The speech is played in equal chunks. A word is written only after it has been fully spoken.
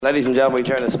Ladies and gentlemen, we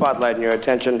turn the spotlight and your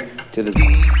attention to the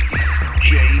DJ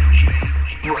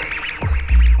Break.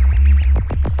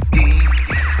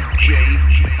 DJ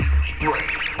Break.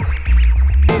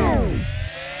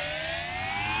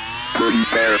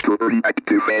 Prepare to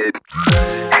reactivate.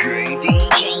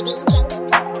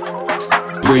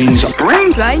 BrainZ.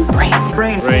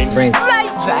 Brain.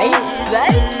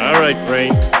 All right,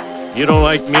 Brain. You don't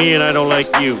like me and I don't like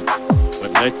you.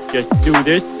 But let's just do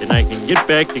this and I can get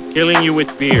back to killing you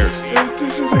with beer.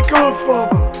 This is a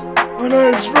Godfather. When I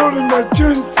was rolling my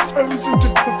joints, I listened to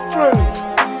the Brain.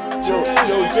 Yo,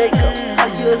 Jacob, I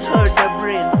just heard that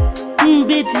Brain.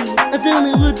 Betty, I don't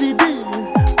know what to do.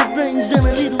 The Brain's on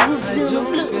a little wolf's on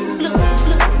a blow.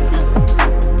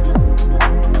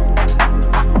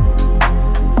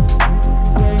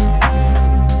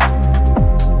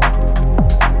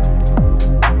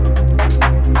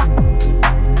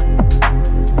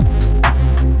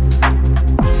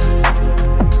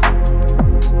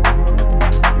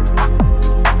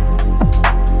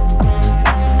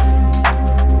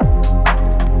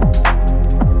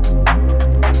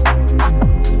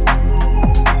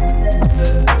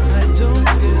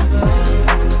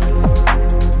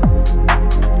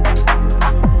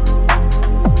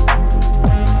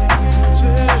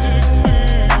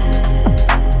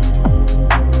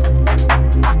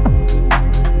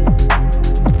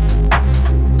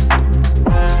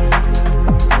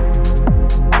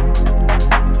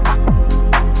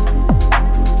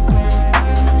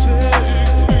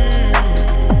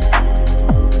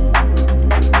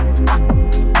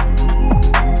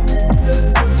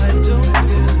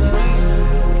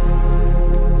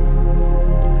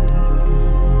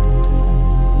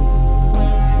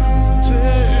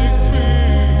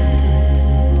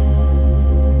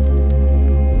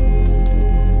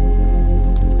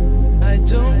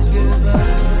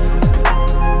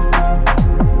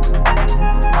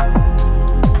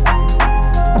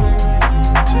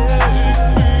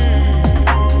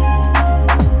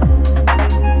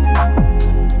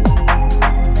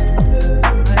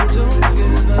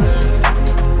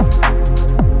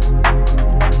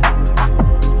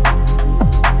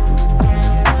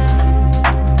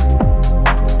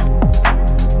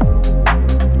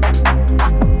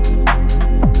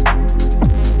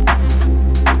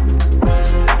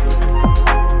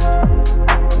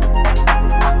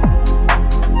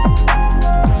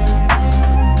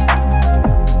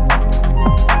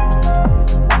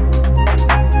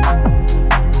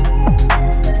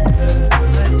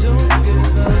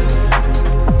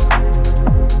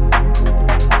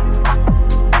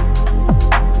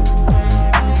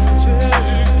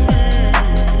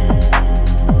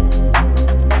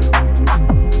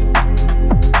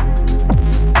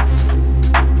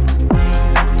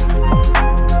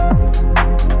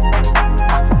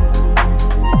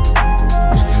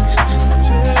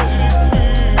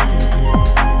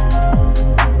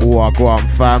 Wagwan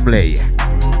family.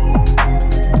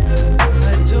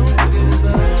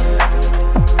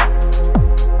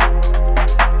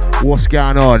 What's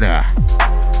going on?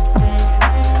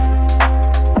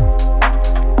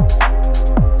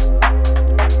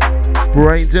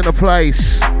 BrainZ in the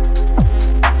place.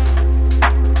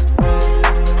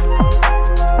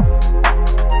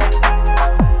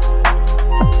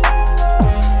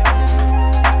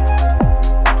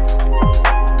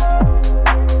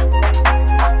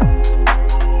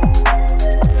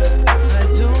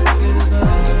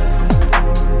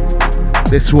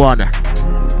 This one,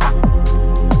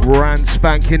 brand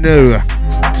spanking new.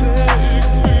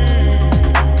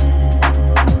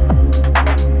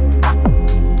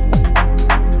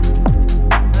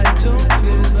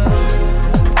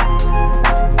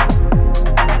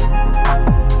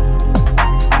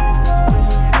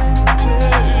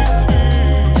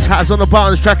 Taz on the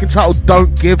buttons, track entitled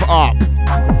Don't Give Up.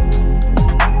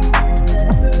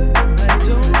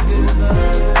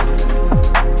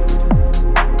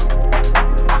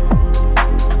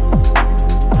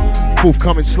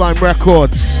 Forthcoming Slime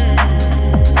Records.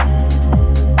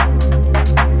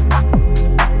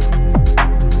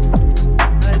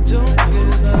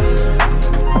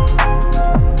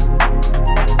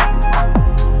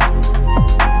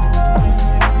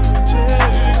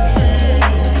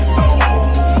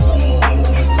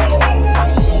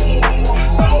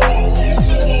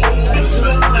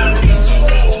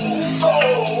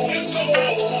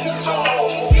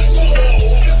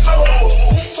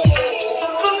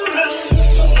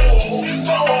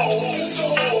 Oh,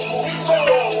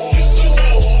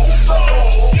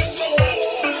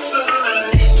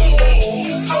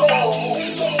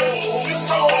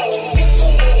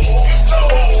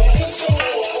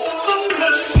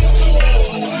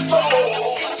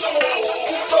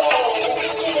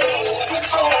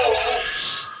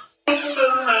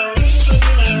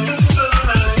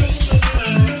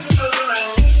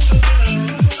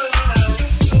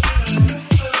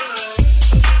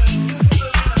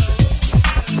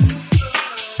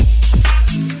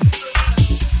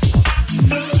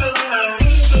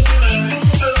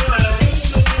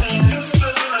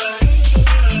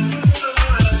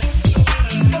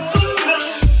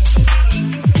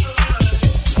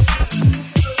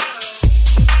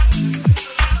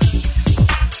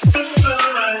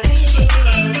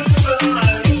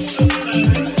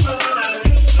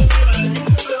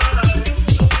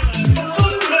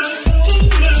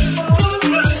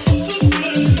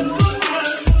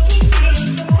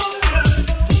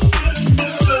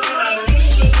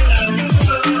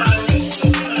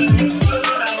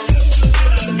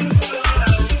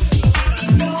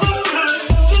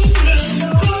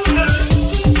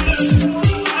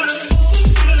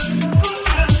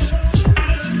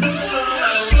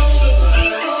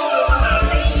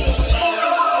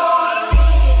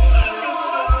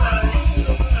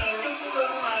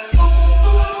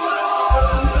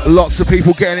 Lots of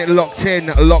people getting it locked in,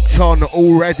 locked on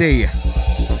already.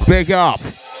 Big up.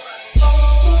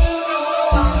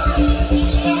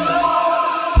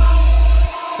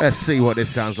 Let's see what this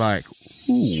sounds like.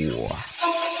 Ooh.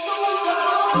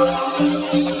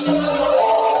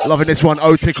 Loving this one.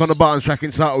 O-Tick on the button, track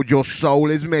entitled Your Soul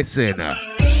Is Missing.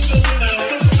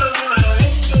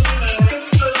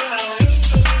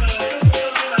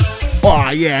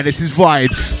 Oh yeah, this is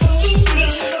vibes.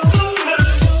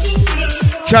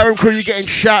 Chat room crew, you're getting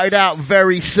shouted out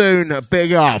very soon.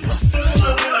 Big up.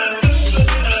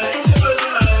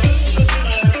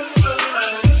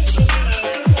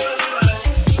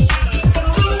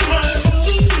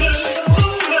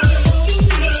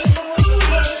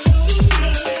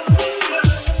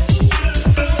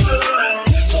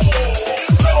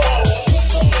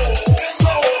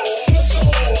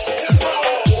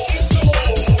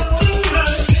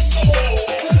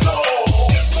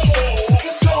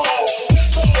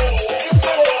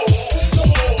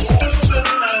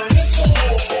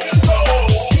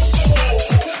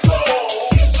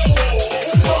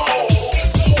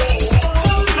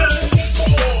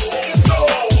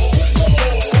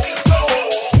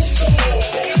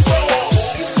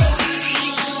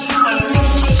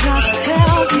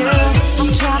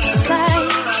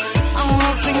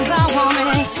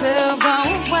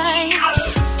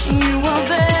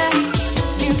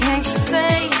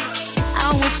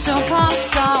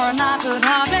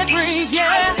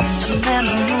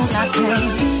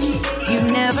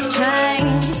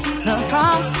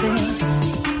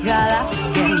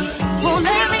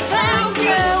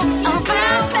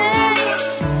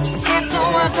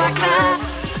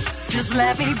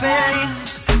 Let me be.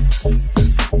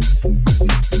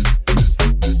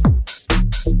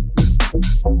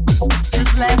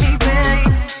 Just let me be.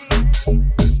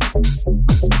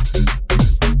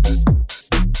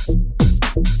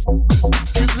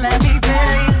 Just let me be.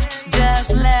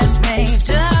 Just let me.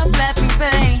 Just let me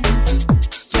be.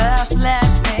 Just let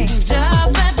me.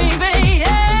 Just let me be.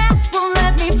 Yeah. Well,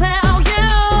 let me tell you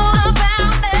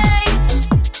about me.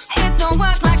 It don't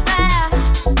work like that.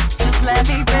 Just let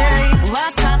me be. I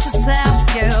tried to tell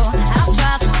you, I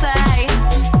tried to say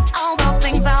all those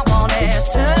things I wanted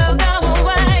to go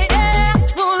away. Yeah,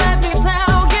 well, let me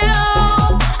tell you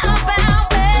about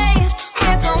me.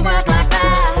 It don't work like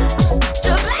that.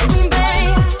 Just let me be.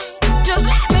 Just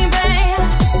let me be.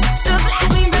 Just let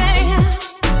me be.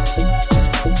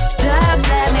 Just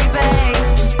let me be.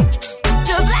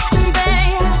 Just let me be.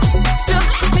 Just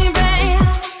let me be.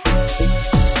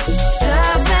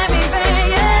 Just let me be.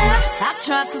 Yeah, I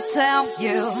tried to tell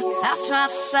you, I tried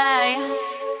to say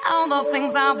all those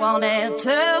things I wanted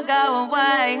to go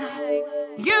away.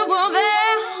 You were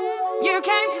there, you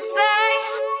came to say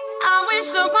I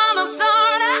wished upon a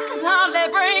star and I could hardly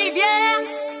breathe. Yeah,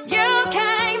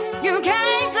 you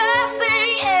came to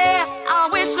see. Yeah, I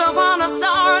wished upon a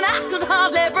star and I could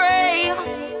hardly breathe.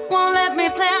 Well, let me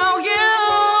tell you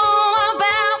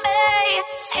about me.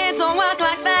 It don't work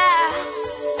like that.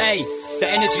 Hey, the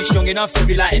energy's strong enough to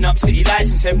be lighting up city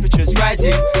lights and temperatures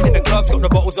rising. In the clubs, got the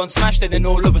bottles on smashed, and then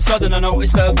all of a sudden I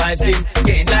noticed her vibes in.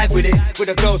 Getting live with it, with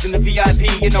the girls in the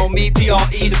VIP. You know me, PRE,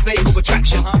 the fatal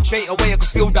attraction. Straight away I could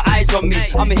feel the eyes on me.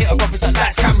 I'ma hit her up with that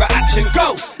lights, camera, action,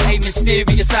 go! Hey,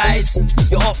 mysterious eyes,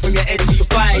 you're up from your head to your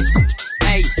thighs.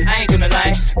 Hey, I ain't gonna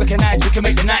lie, recognize we can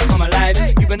make the night come alive.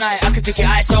 You and I could take it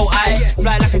eye so eye,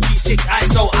 fly like a G6, eye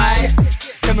so eye.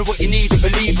 Tell me what you need and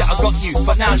believe that I got you,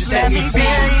 but now just let me be.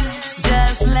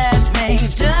 Just let me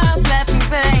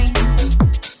be.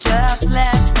 Just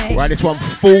let me. Right, this one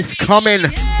forthcoming.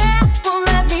 Well,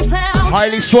 let me tell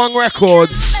Highly Swung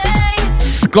Records.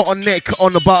 Scott and Nick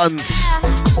on the buttons.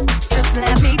 Just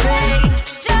let me be.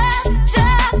 Just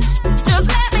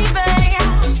let me be.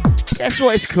 Guess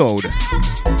what it's called?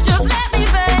 Just let me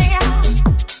be.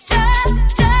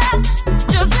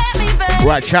 Just let me be.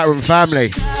 Right, chat room family.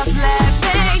 Just let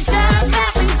me be.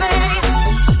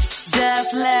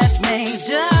 Just let me.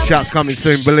 Just Shouts coming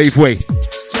soon, believe we.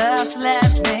 Just let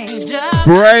me. Just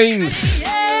BrainZ.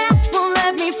 yeah. Well,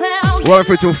 let me tell you. Rolling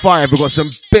through till 5. We've got some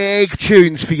big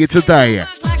tunes for you today.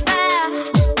 Like that.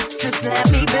 Just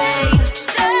let me be.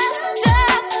 Just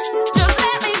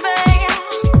let me be.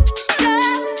 Just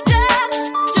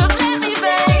let me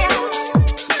be. Just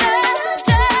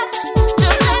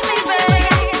let me be.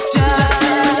 Just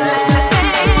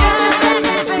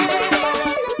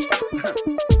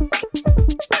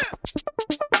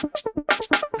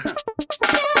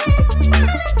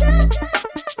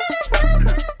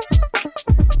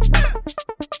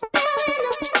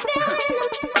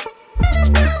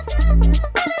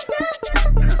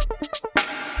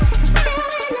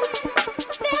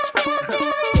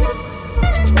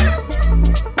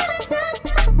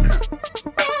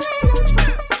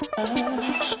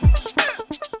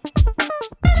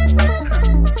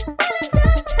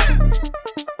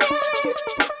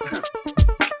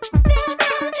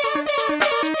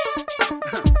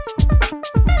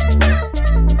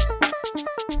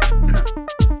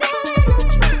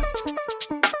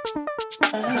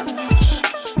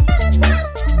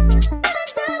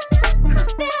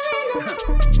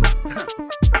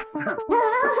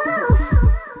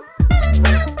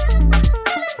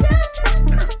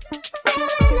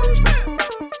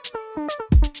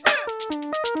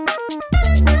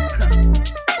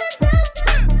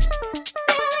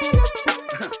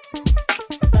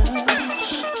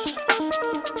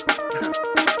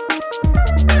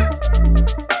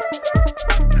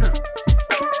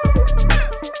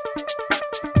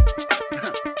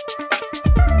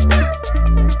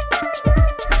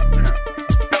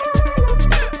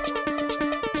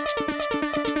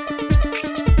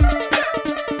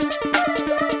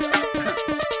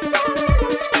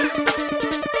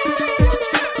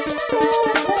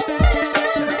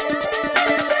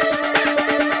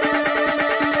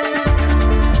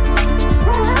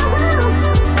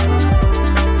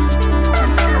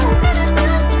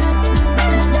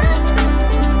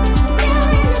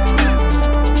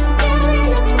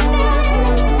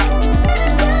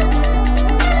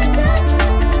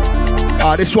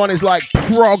this one is like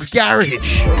prog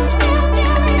garage.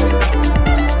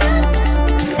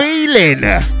 Feeling.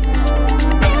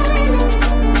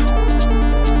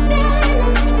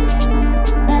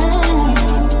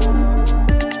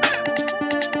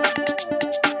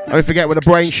 Don't forget with the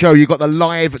Brain Show, you got the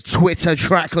live Twitter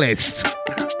track list.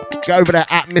 Go over there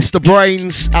at Mr.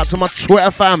 BrainZ, out to my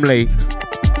Twitter family.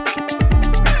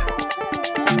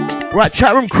 Right,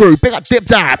 chatroom crew, big up Dip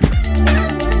Dap.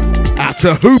 Out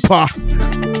to Hooper.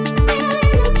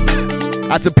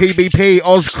 Out to PBP,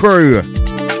 Oz crew.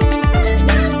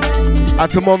 Out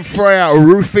to Monfrere,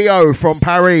 Rufio from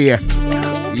Paris.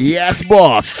 Yes,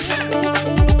 boss.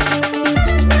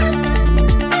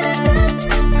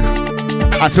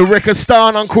 Out to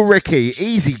Rickistan, Uncle Ricky,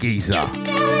 easy geezer. Out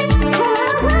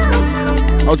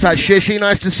to Shishi,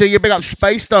 nice to see you. Big up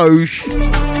Space Doge.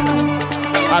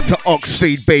 Out to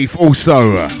Oxfeed Beef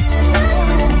also.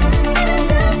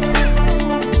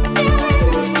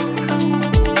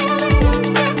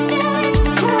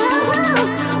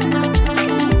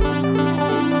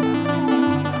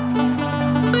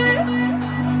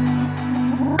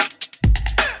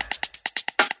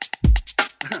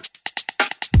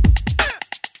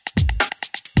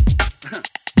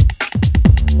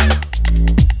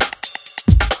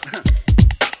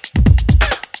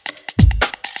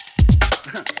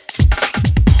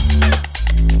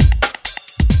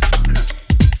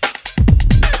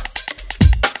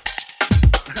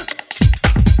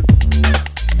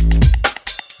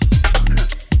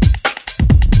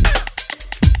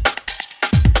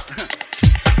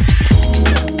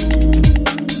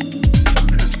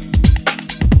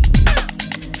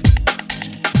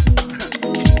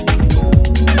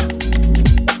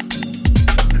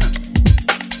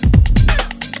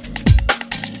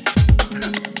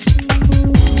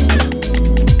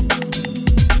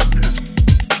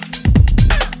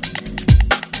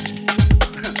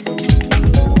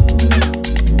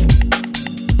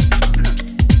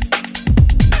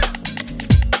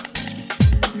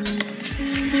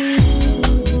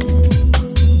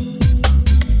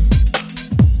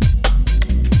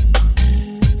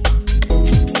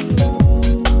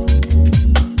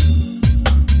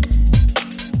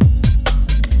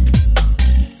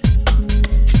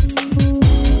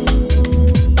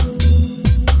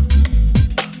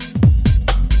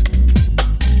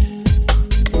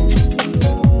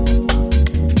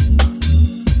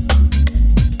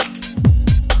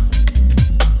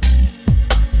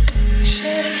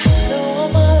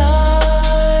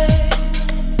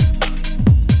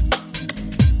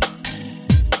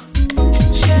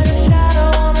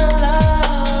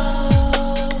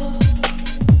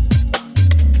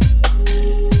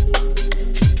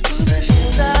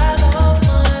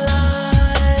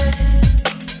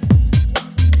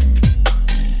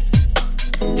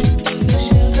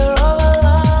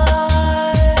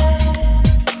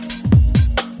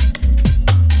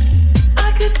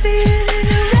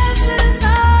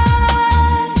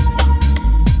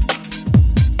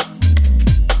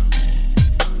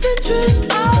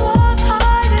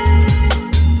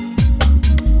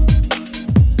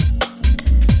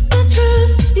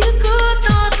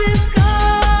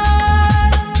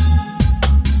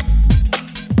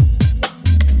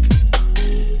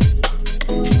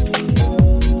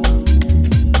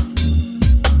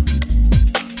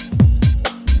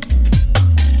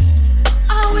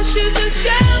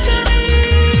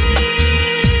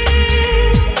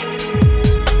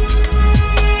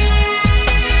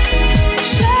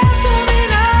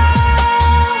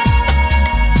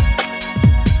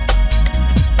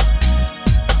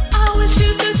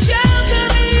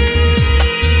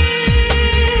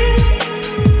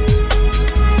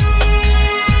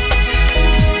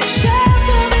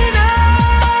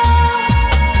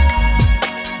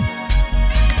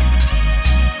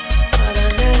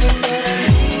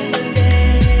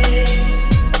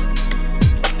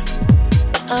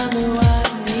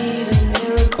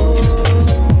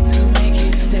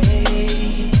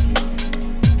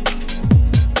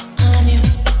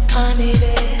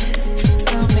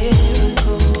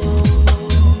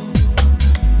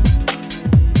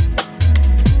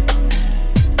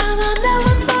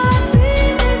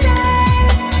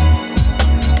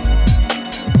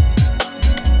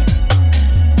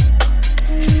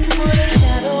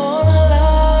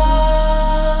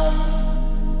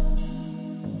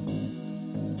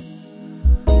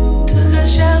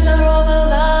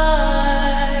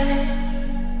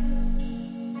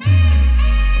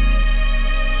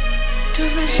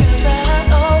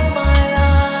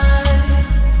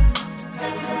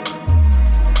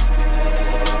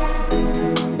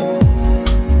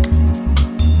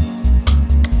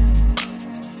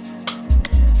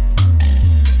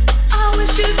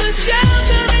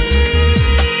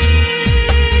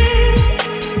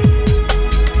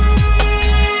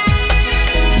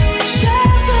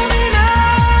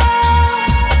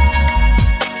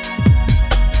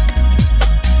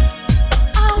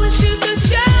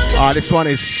 This one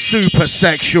is super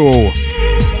sexual.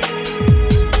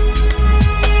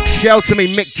 Shelter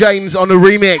Me, Mick James on the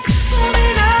remix.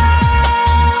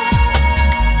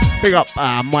 Big up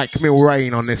Mike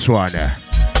Milrain on this one.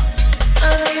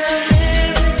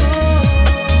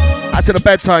 Out to the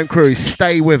bedtime crew,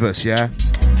 stay with us, yeah?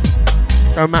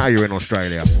 Don't matter you're in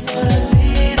Australia.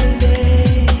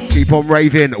 Keep on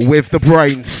raving with the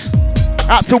brains.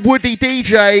 Out to Woody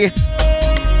DJ.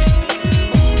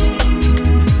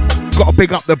 Gotta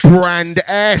big up the brand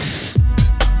S.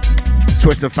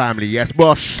 Twitter family, yes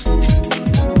boss.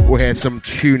 We'll hear some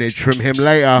tunage from him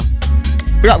later.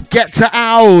 Big up Get to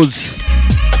Owls.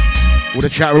 With the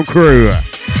chat room crew.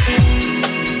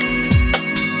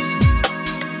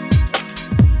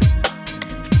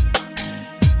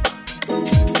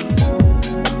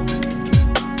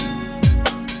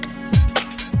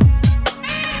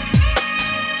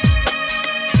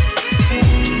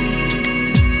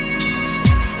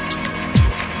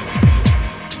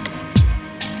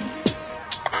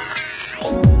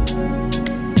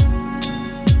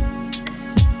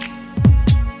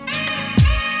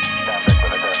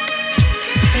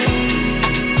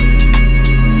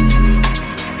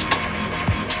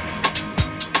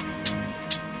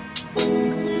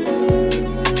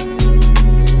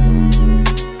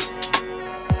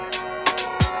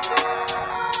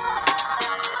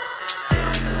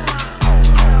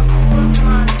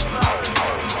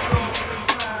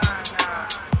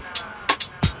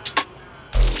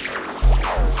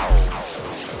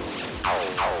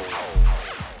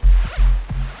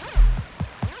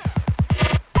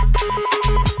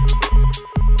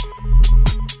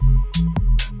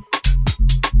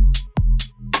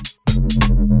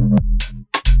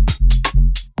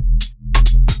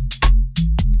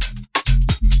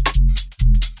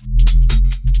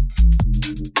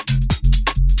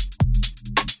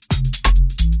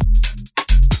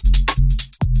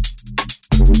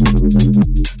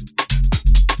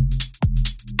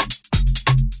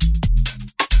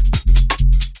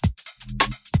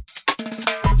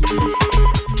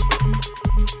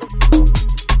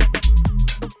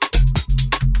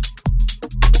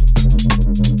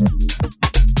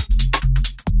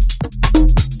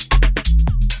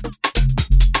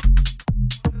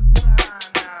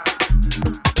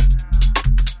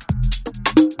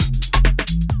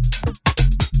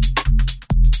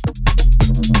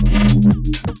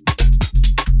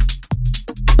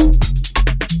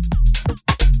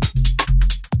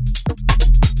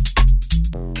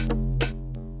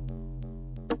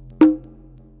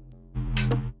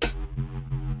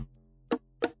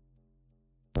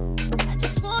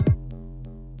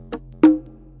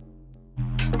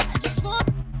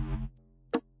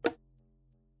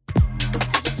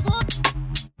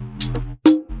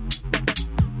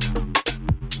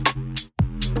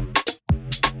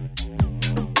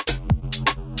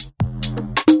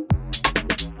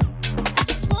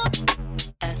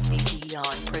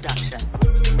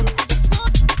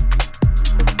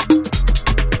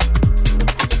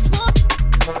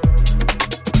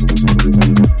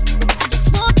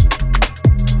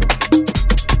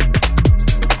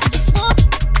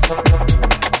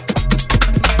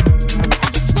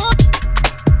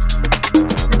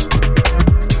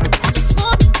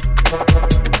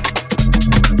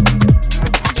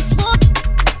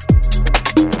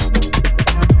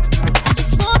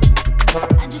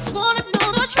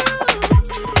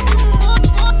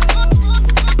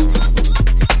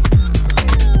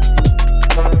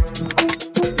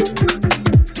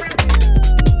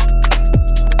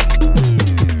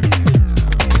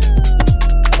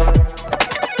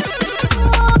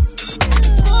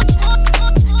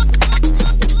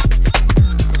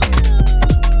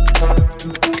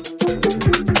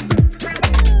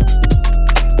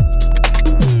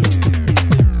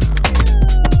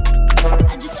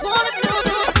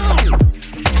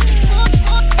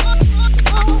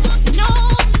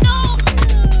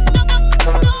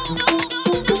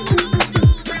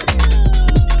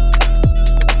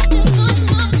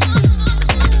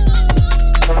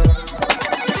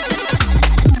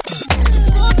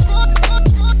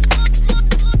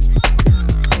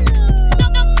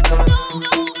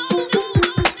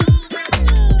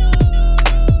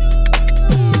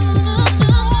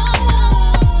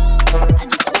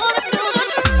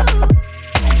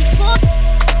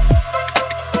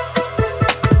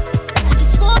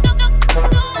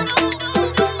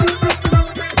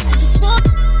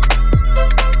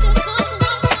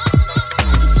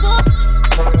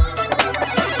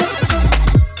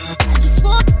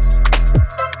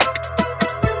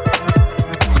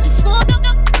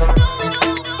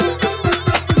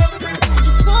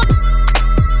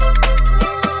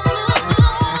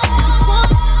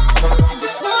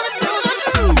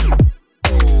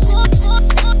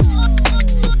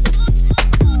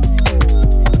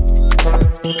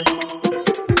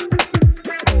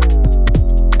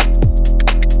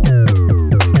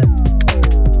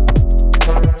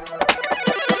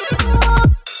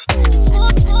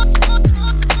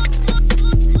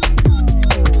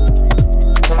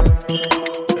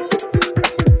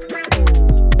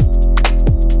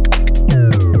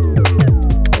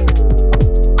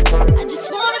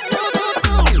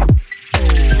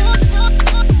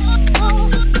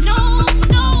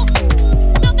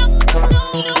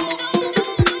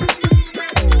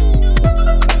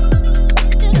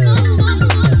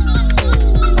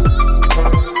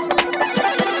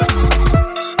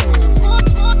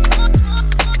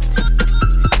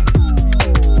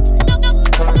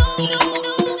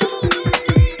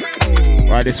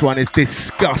 Alright, this one is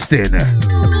disgusting.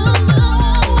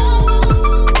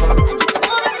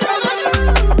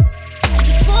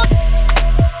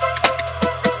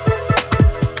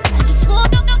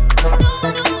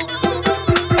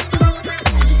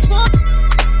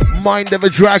 Mind of a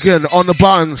Dragon on the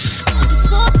buns.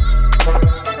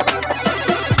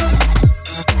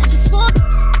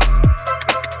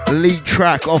 Lead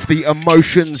track off the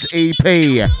Emotions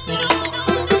EP.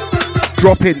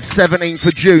 Dropping 17th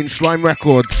of June, Slime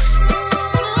Records.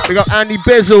 We got Andy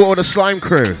Bizzle or the Slime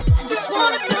Crew.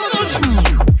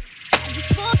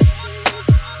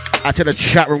 Out to the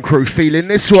chat room crew feeling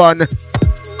this one.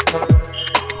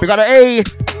 We got an A.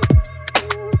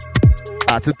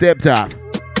 Out to Dip Dap.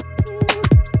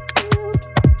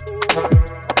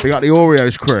 We got the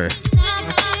Oreos crew.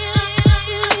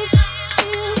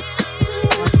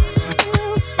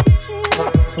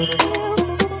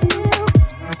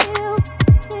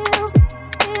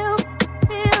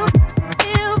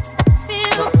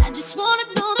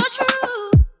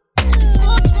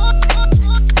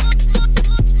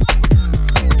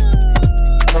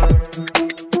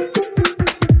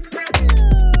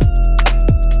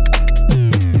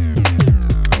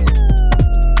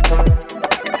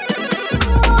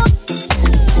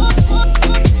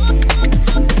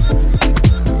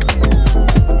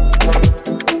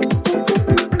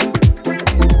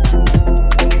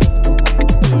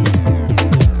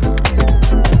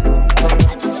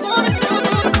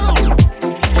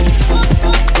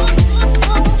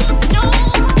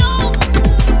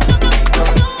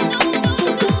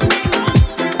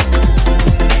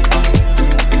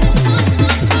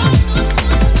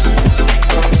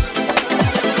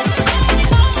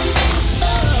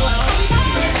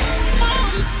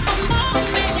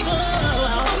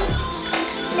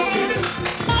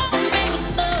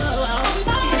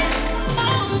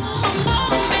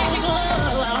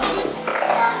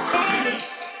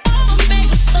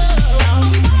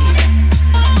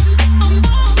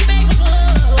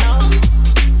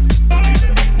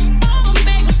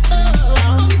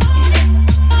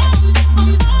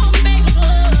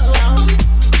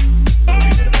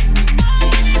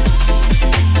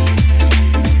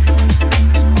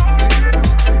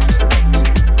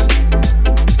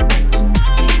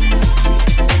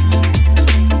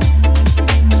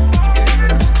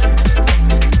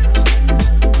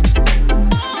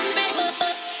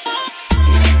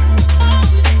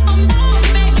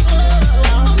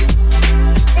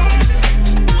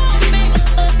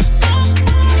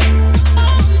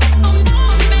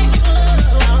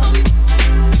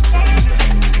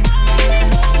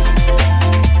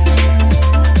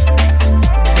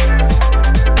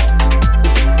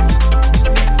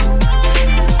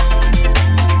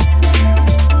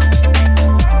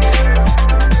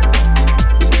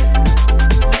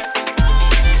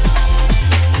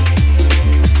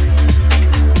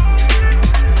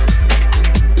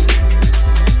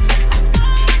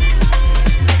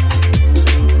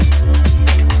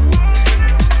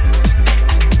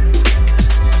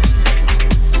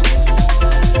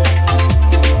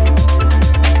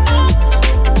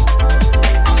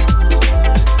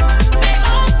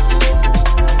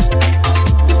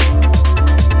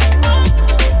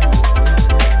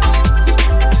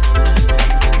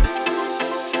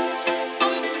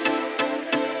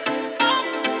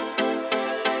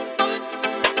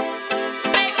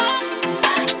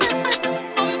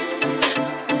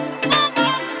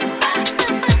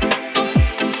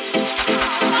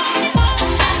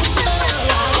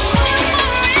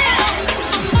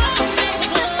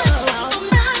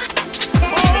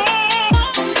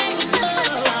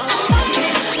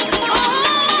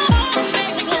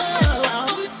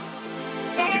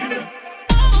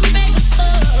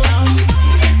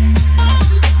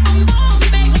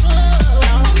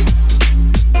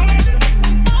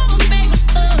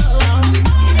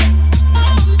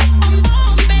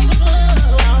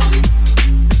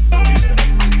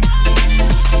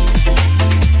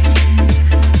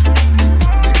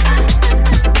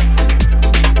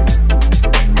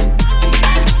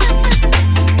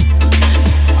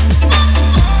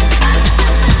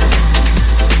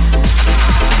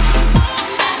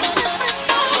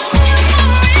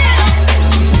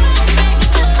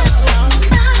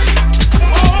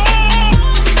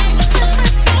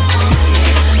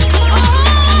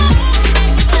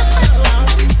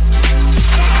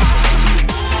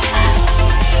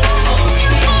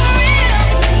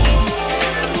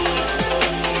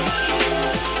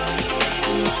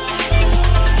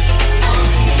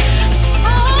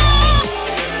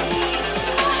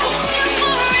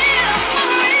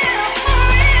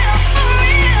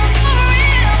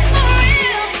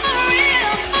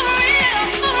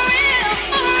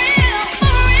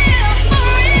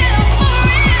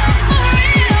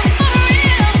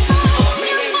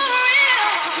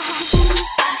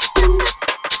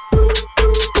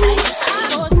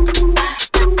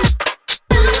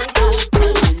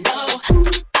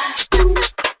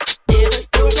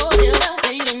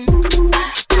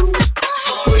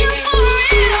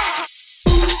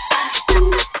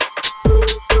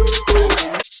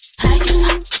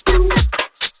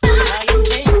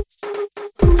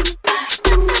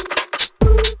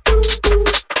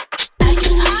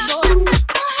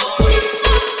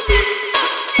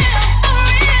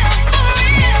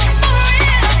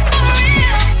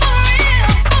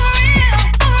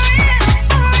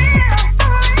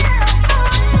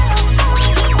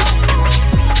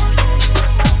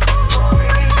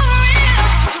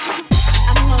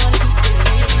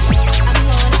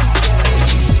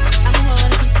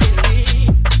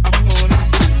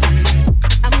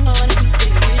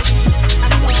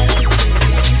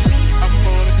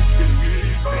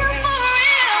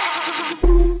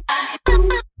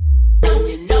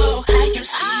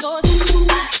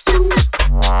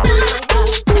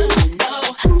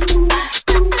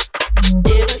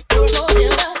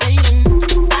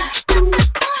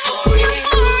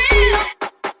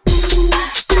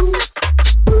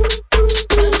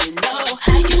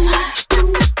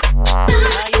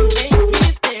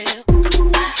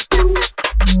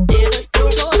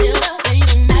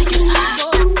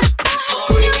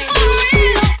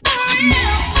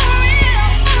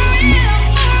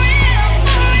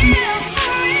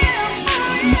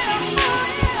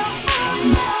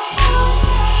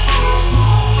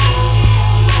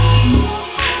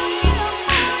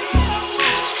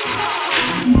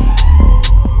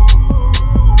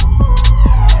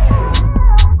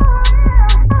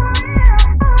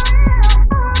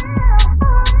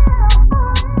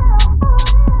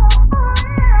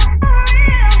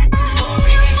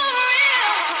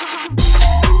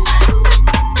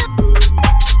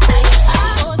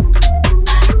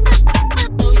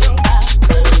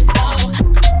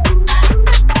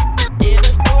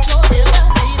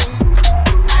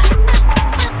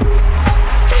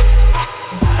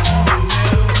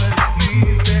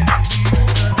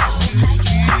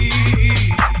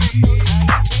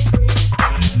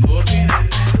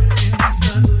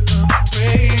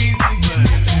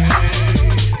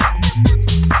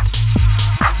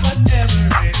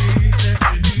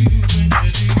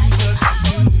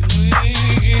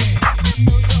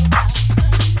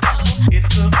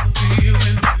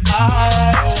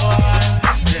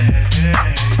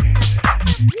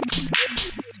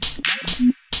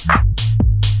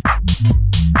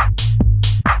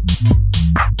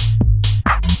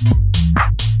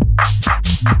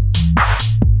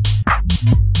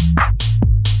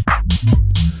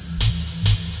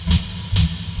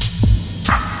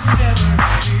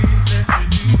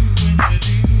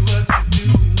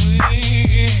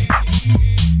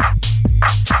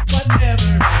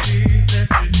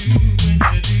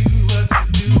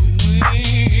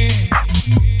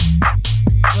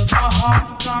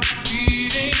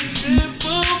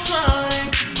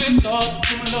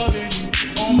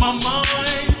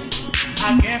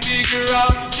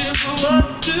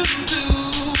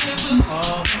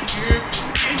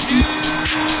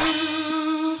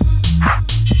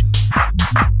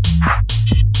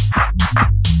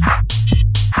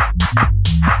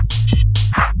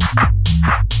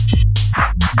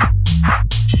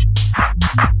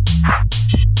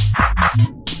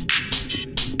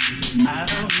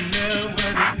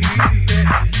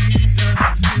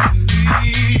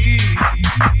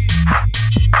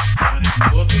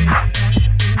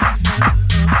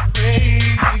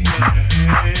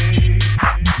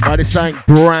 Something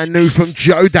brand new from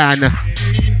Jodan.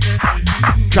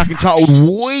 Track entitled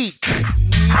Weak.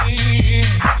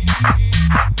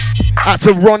 Out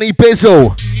to Ronnie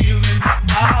Bizzle.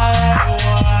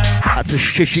 Out to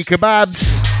Shishi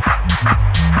Kebabs.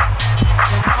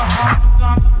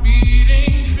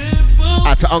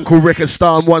 Out to Uncle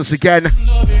Rickistan once again.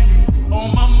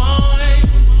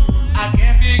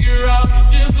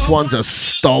 This one's a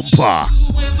stomper.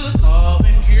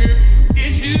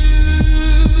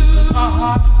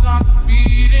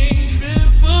 Beating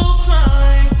triple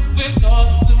time with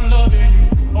thoughts of loving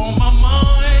you on my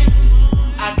mind.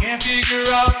 I can't figure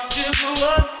out just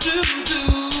what to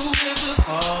do with the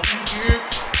call here.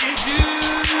 It's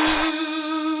you.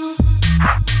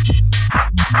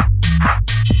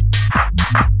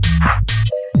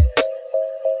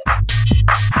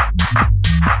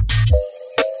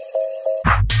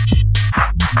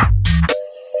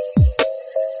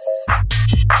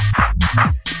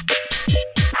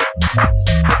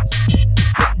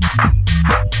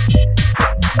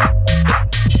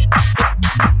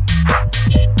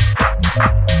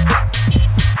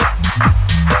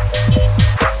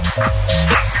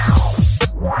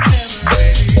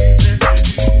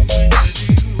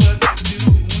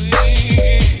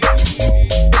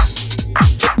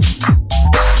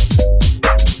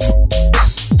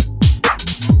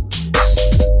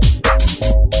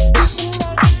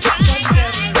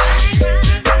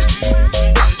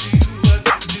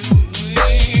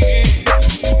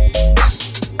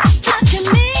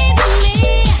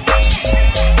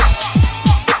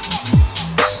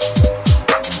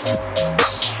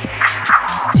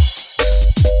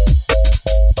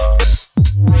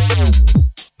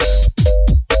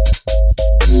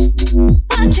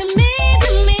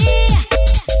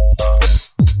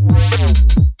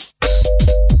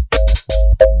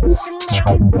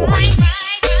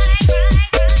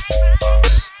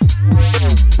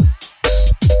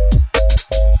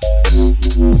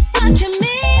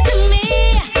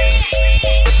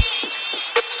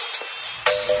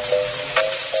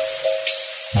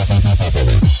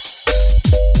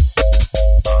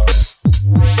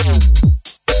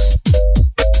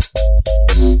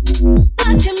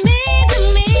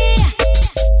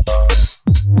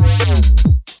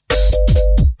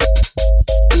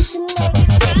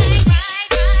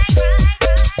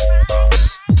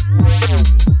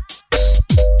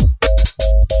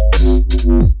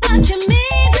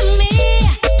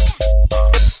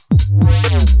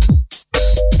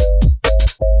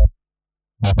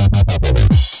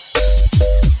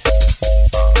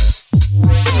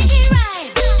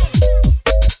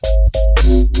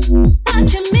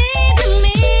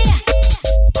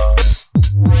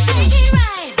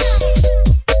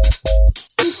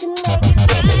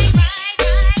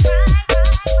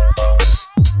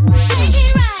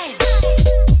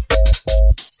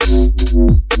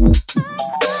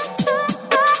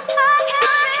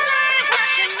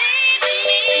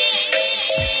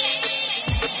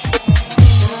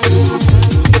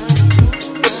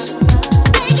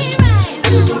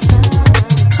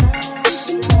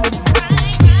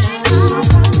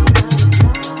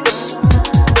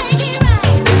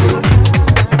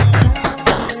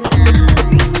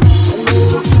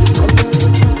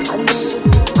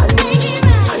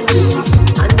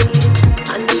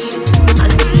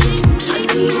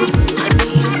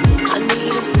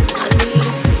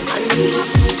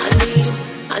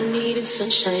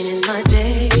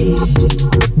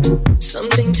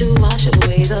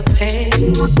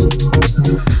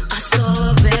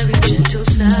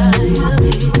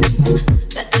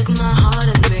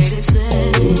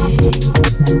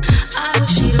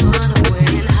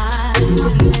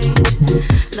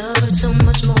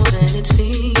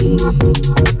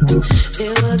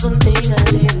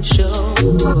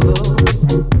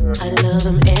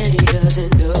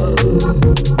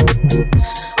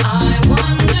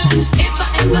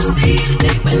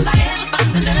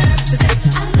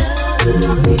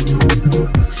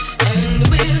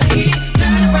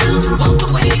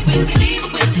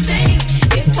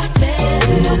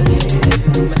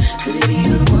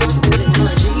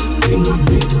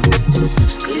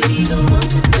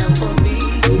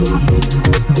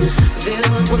 There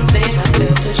was one thing way I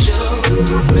felt to show,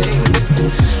 baby.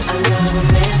 I love a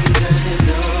man who doesn't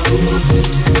know.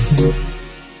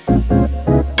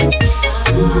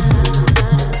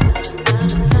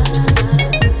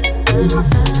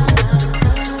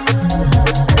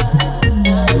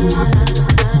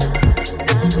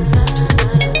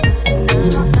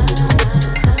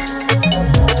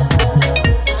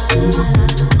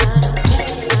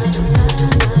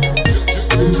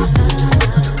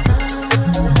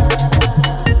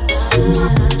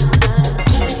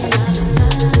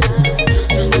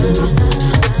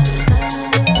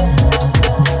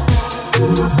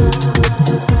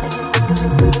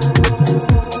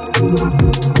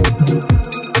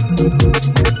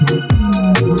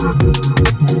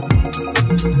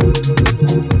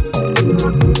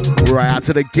 Right out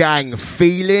to the gang,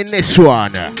 feeling this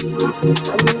one.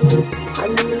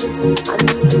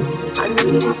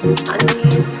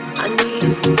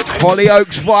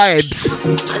 Hollyoaks vibes.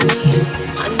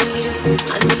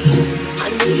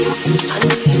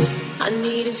 I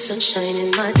needed sunshine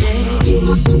in my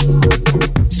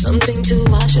day, something to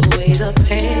wash away the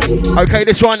pain. Okay,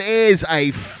 this one is a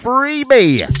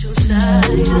freebie.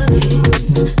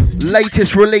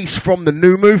 Latest release from the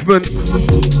New Movement,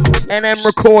 NM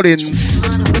Recordings.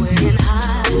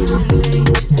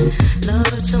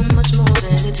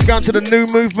 Go to the New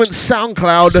Movement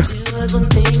SoundCloud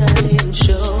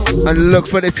and look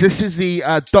for this. This is the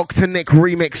Dr. Nick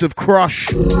remix of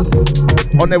Crush.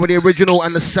 On there with the original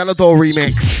and the Celador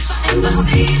remix.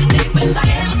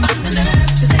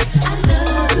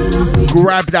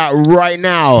 Grab that right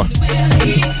now.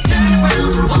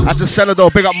 Out to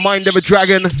Celador, big up Mind of a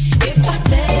Dragon.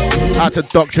 Out to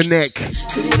Dr. Nick.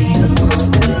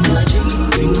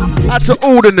 Out to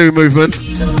all the New Movement.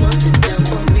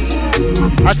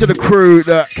 Out to the crew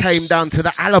that came down to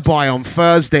the Alibi on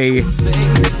Thursday.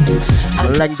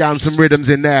 Laying down some rhythms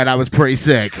in there, that was pretty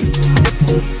sick.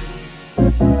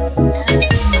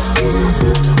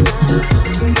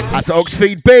 Out to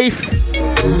Oxfeed Beef.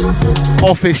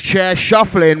 Office chair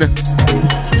shuffling.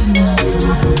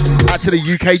 Out to the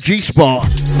UKG spot.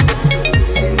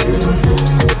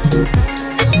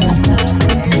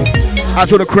 Out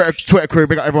to the Twitter crew,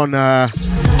 big up everyone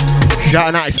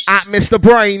shouting out. It's at Mr.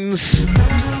 BrainZ.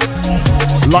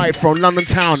 Live from London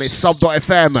town, it's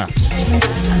sub.fm.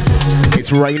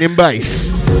 It's raining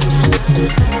bass.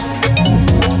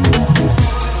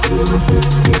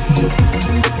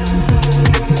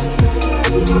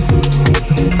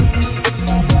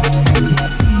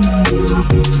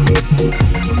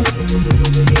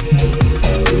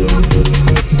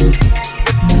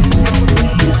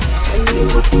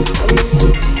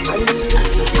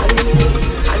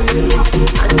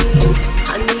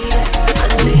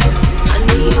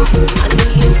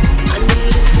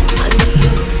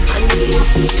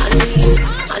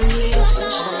 I need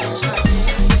sunshine.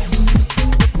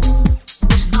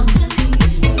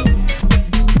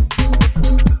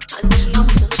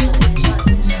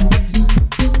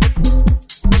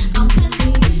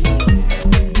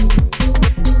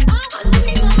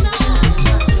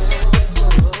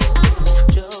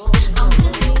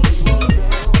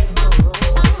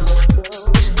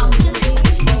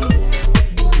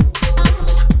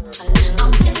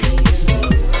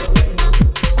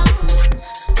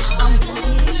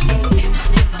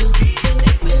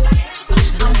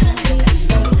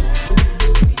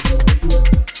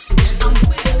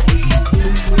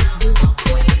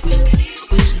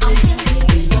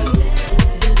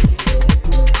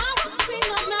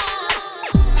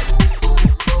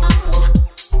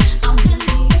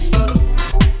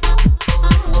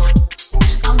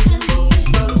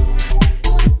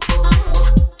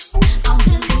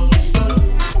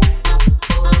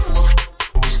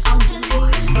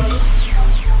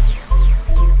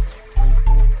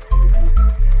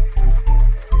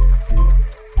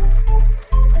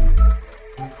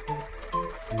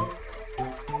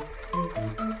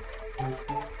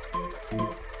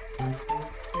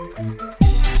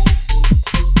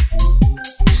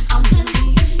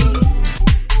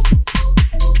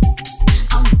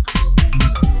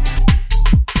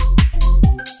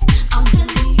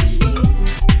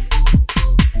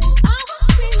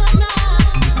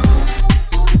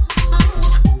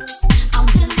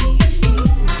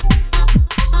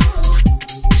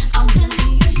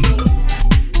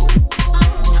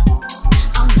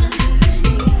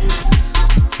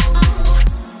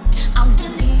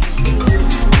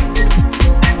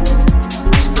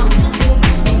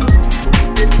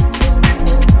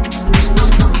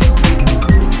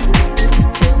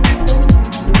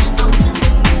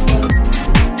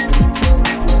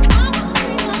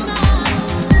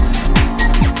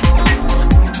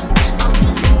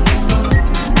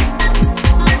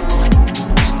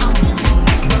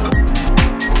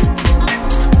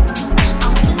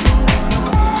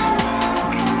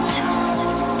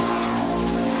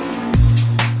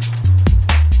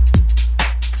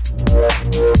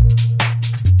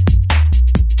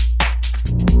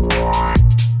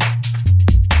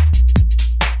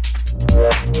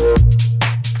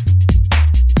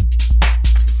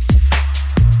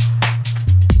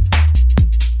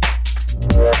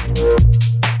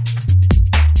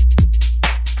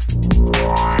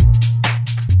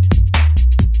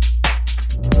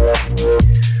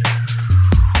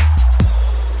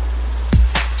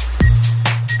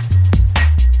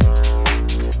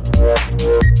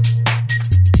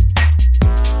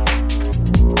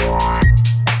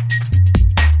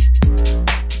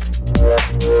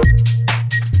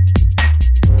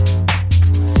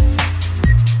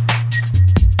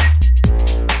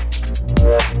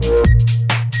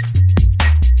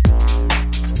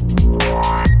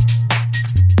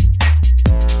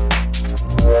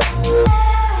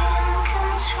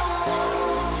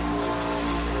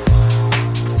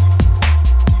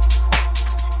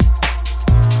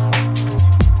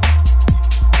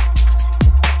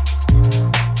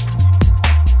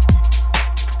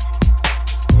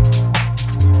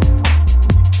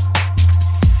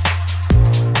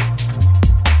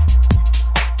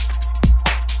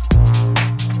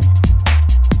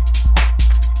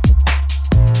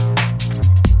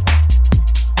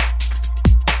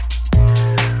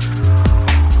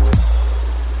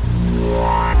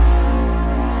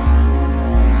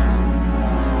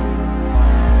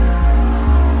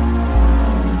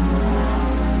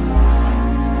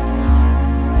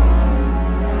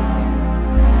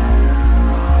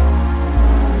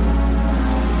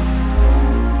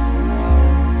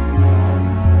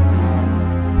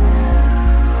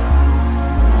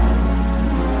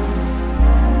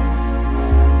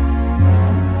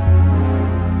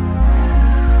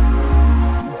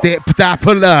 Dip Dap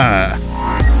Alert.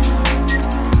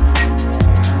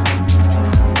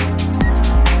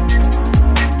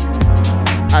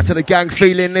 Out to the gang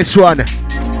feeling this one.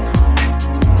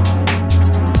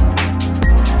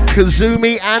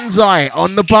 Kazumi Anzai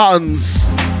on the buttons.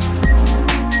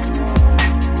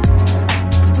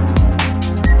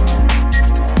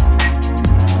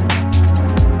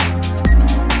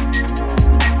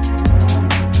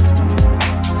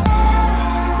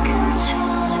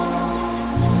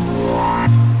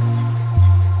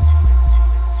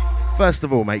 First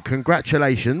of all, mate,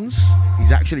 congratulations.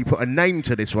 He's actually put a name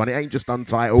to this one. It ain't just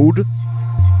untitled.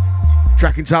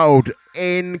 Track entitled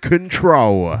In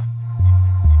Control.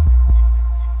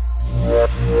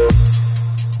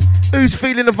 Who's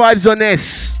feeling the vibes on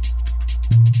this?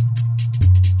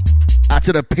 Out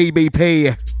to the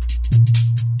PBP.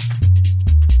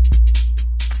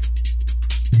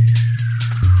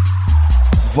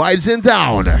 Vibes in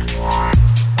down.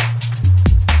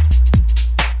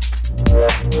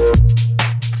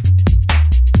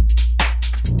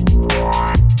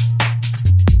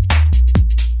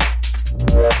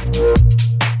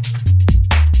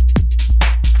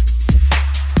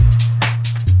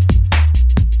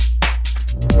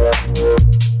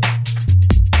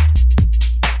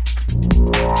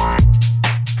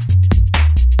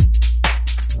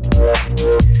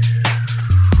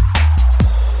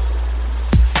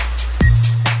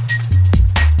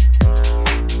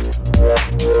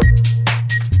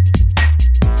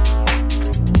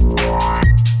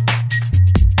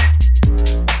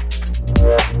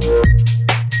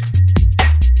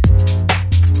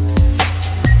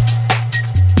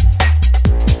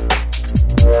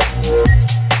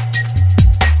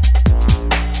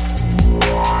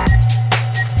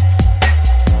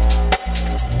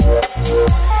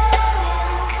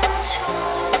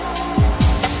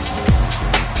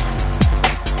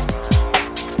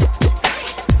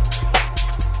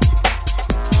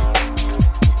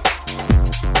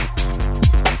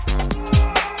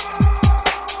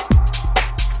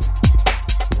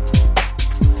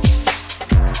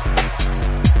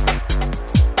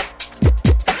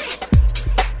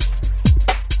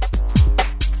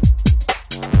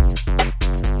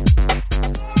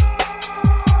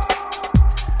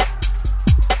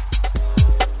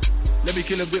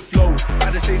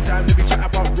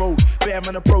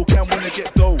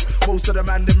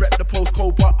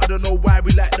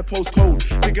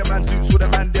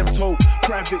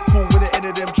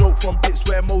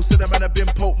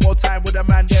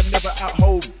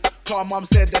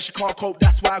 Cope,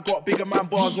 that's why I got bigger man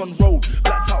bars on road.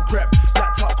 Blacked out crap,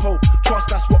 blacked out coke. Trust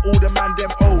that's what all the man them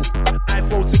owe. I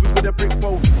fold to me with a brick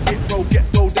fold. Hit roll, get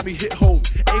low, then we hit home.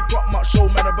 Ain't got much show,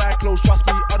 man, I buy clothes. Trust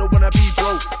me, I don't wanna be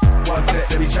broke. One sec,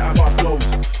 let me chat about flows.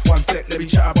 One sec, let me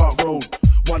chat about road.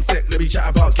 One sec, let me chat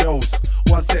about girls.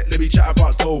 One sec, let me chat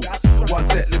about gold. One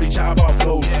sec, let me chat about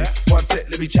flows. One sec,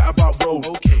 let me chat about road.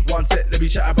 One sec, let me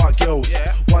chat about girls.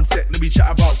 One sec, let me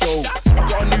chat about gold. I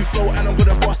got a new flow and I'm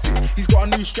gonna bust it. He's got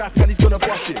a new strap and he's gonna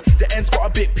bust it. The end's got a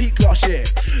bit peak last year,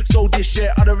 so this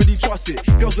year I don't really trust it.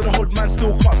 Girls in the hood, man,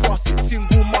 still can't suss it.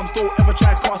 Single mums don't ever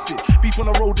try cuss it. Beef on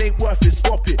the road ain't worth it,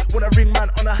 stop it. When I ring man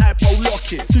on a high pole,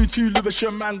 lock it. 2-2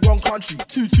 Lewisham man, gone country.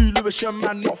 2-2 Lewisham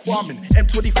man, not farming.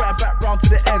 M25 back round to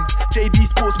the ends. JD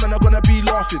sportsmen are gonna be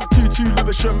laughing. 2-2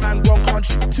 Lewisham man, gone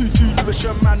country. 2-2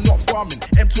 Lewisham man, not farming.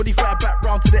 M25 back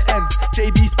round to the ends.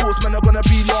 JD sportsmen are gonna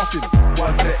be laughing.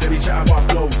 One sec, let me chat about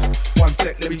flows. One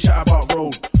sec, let me chat about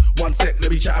road. One sec, let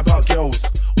me chat about girls.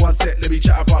 One sec, let me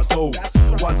chat about gold.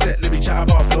 One sec, let me chat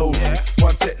about flows.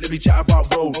 One sec, let me chat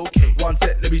about road. One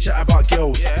sec, let me chat about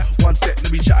girls. One sec,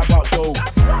 let me chat about gold.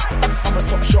 I'm a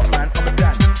top shot man, I'm a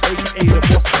Dan, aka the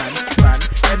boss man.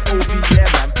 N-O-B, yeah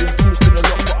man, been talking a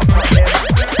lot but I can't hear man.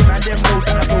 Man, them know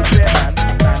that I go there man.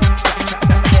 Chat,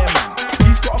 that's there man.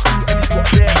 He's got a crew and he's got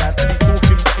there man. And he's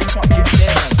talking but he can't get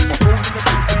there man. I'm rolling the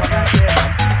place in my hand there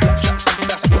man. Black tracks,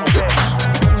 that's what I wear.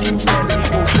 Keep saying that he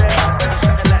goes there man. And he's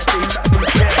chatting like Dave, that's what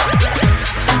I wear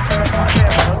man. I can't hear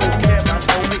man, I don't care man.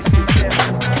 No mates get there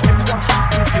man. Everyone keeps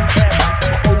talking there man.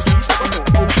 But OG, so I know, OG, so I know,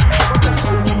 OG, so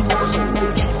I know,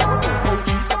 OG,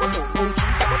 so I know, OG, so I know, OG,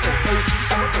 so I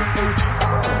know.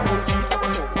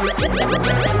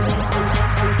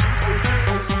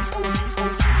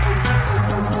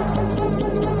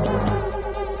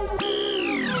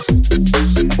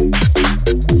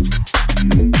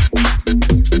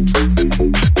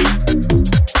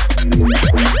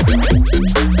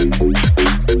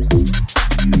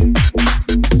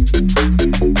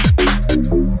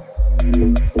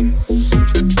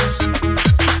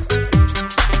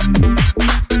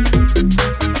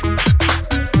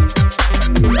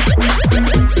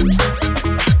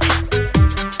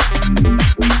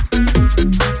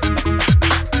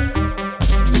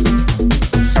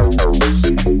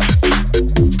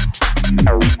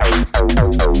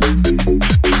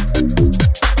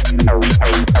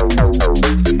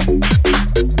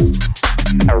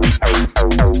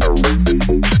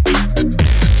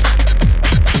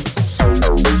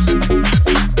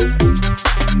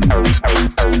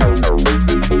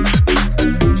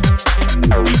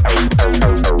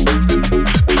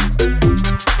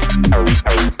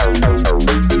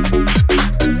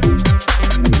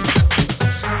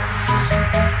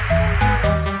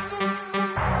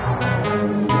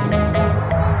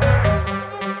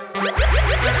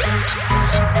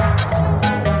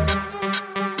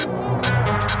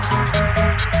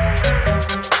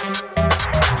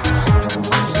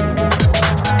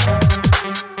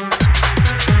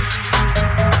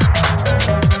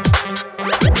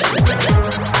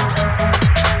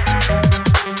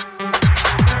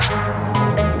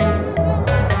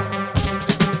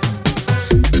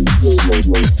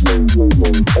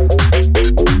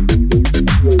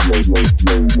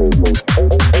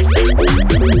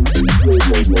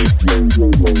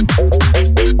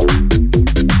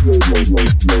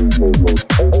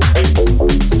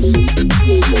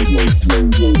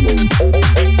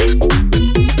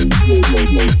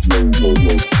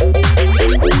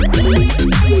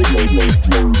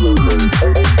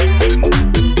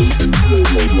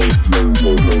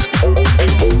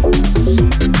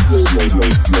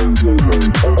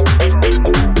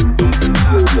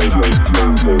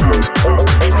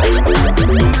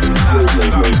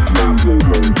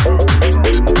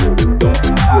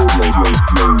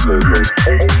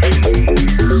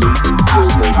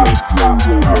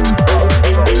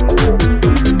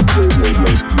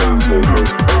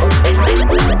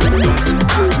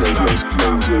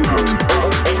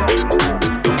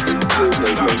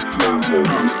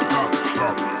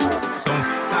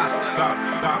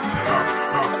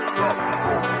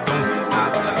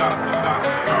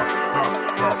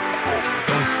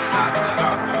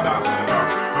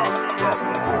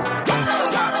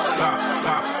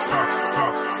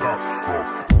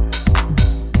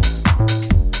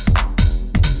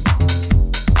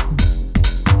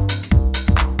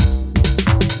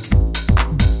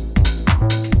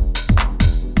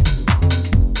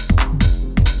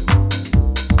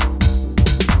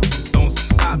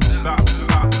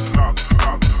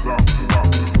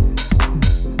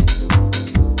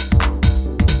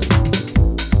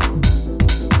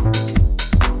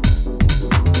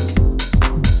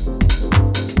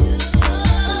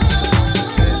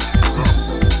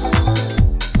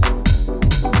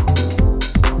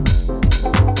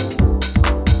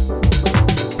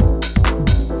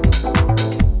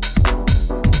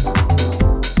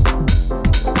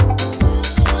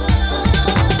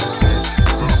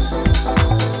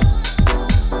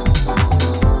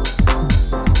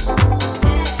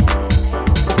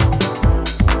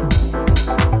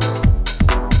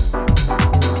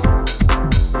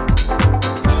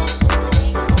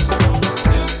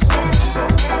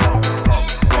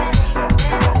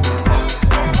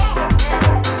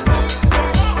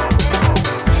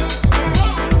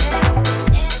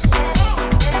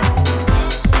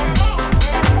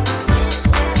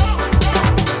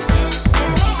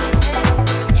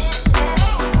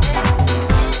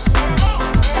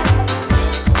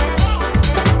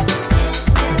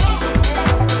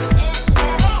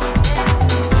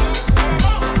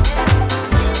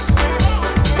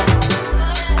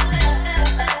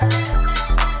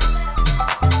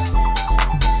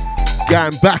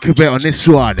 Going back a bit on this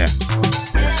one.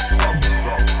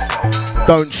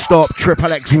 Don't Stop,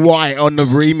 Triple X White on the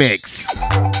remix.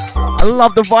 I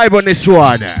love the vibe on this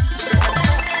one.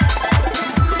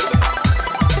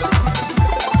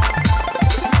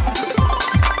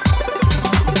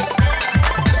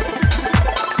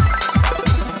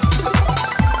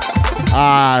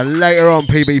 Later on,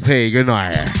 PBP. Good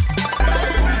night.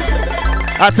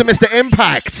 That's a Mr.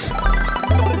 Impact.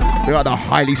 We got the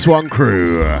Highly Swung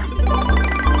crew.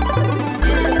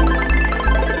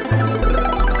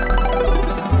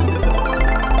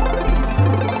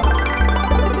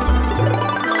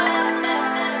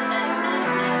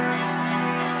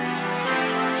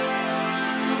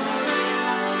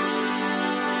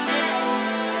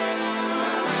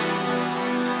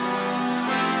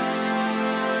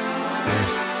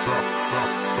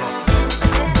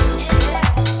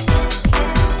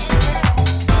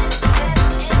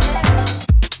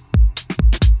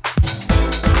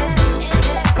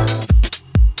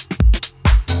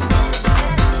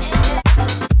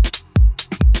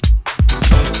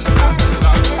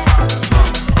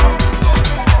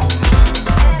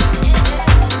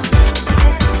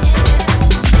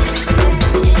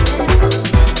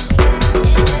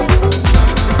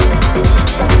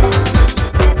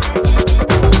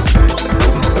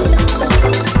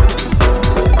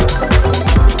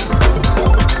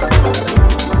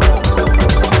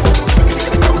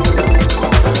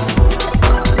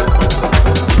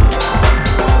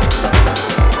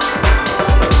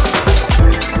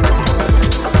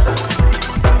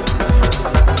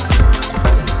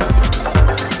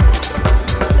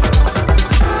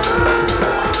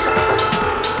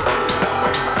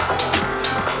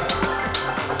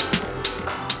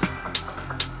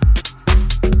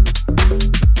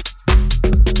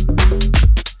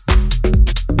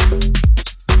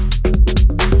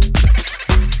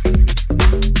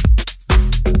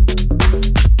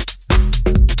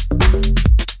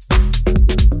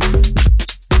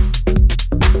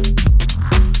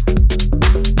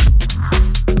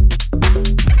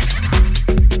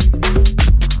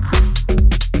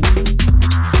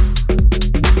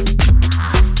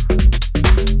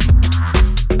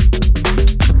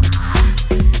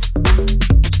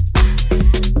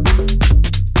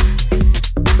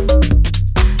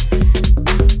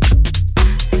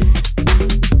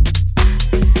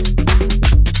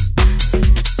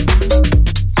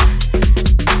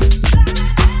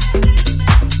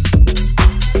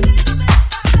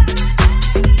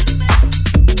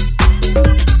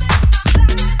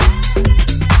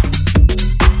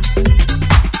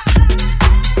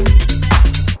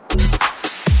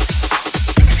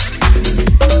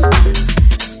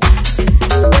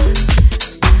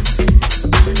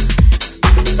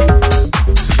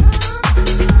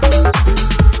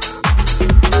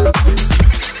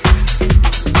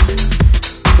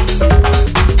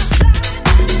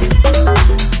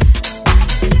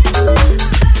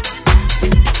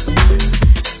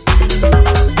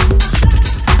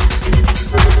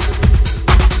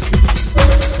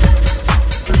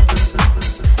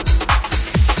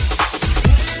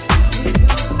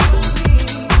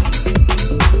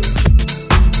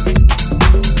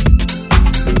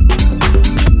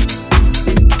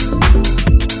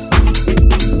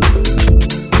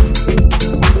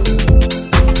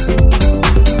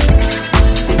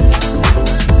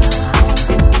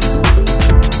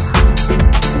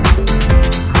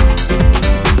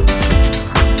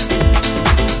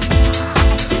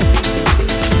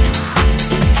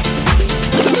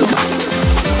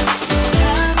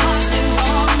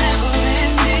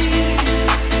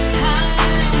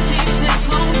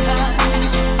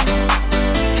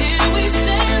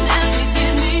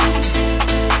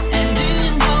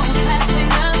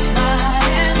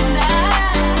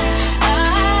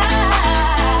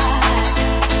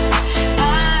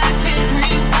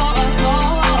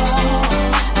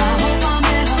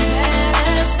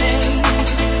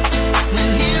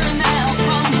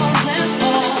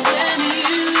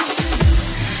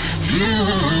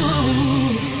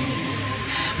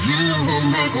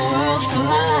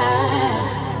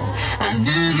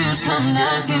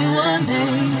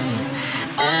 day,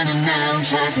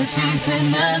 unannounced like a thief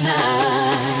in the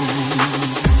night.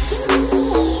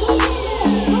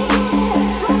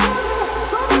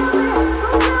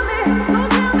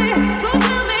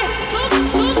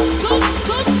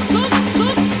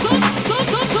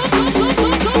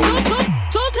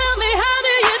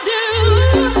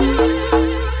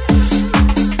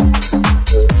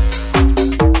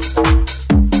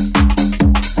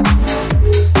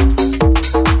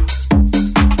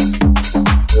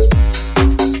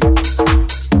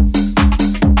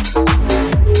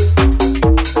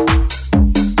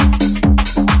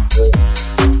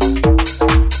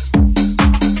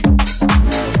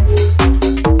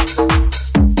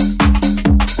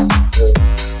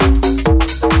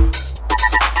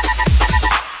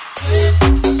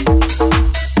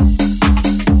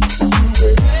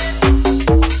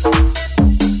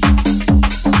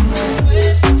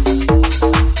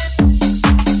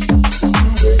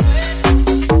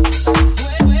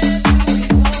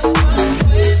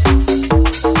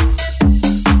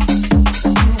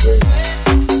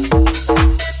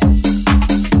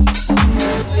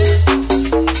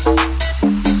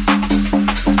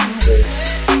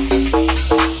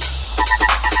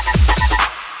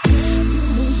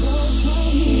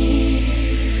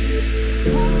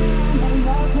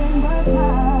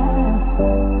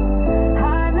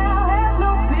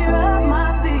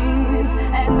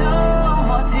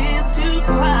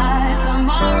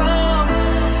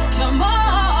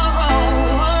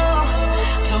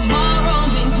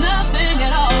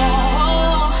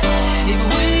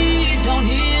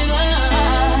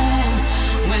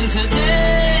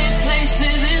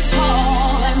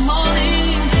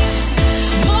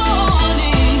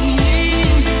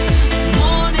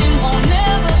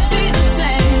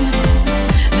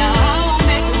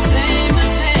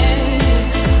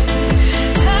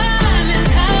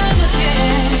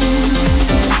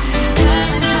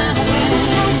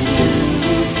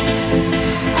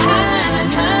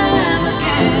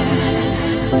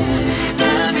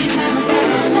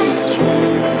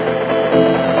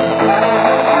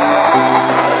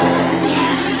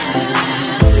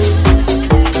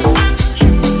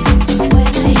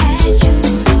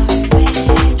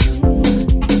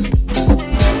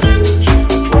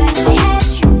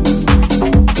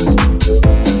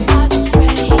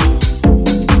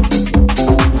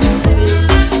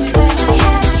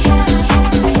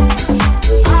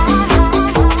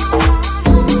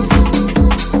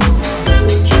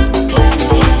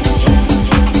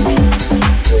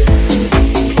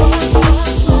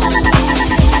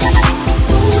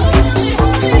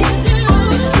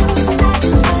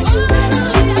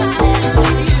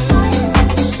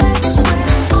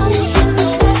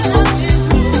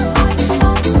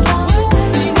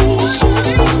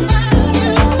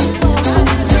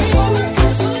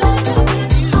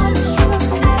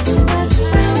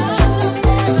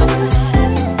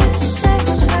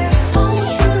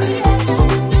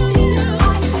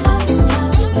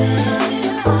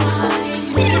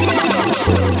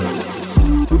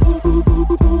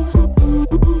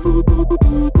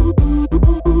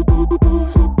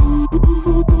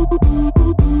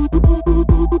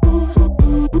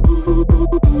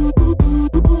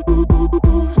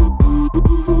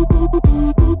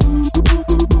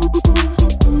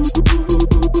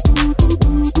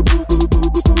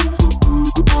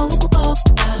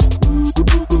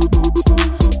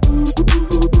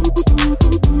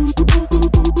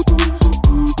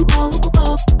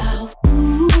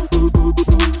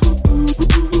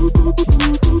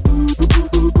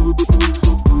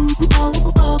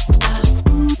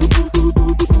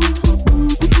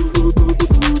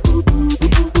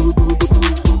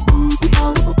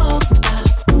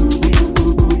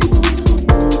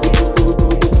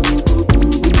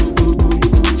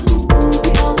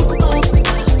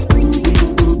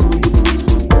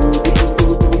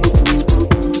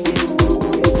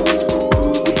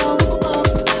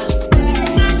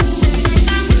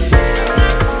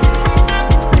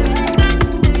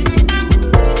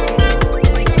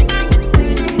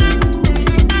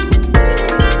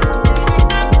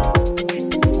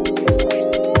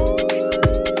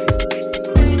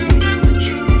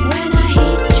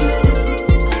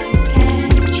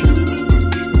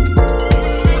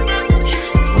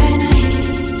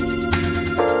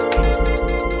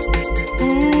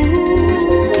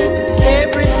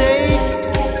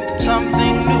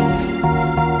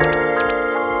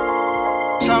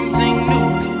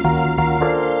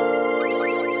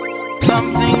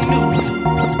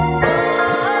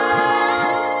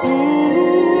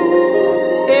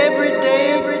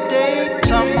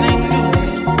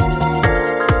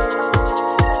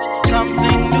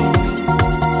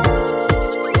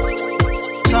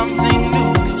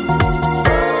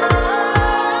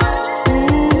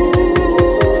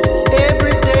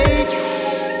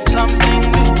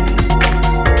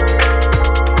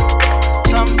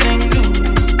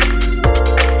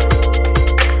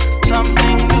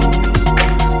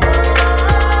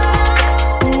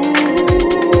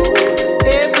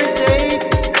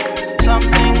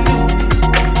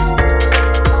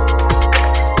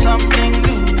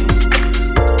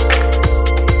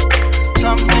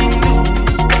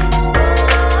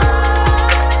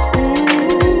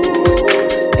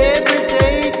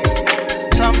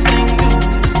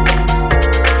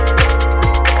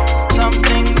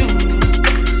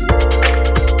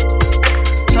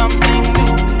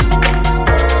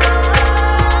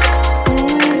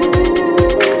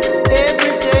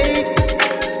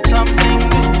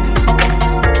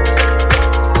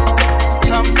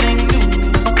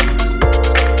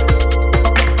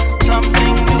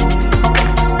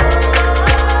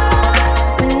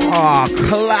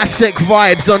 Sick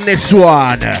vibes on this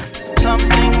one.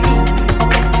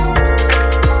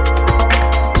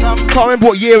 Can't remember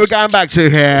what year we're going back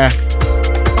to here.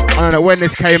 I don't know when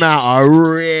this came out. I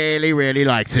really, really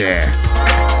liked it.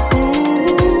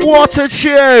 What a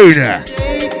tune!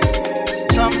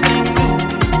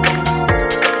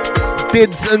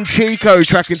 Dids and Chico,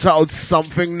 track entitled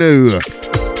Something New.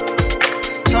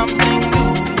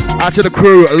 Out to the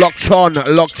crew, locked on,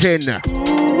 locked in.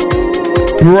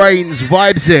 BrainZ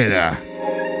vibes in.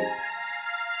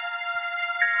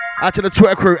 Out to the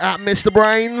Twitter crew, at Mr.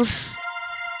 BrainZ.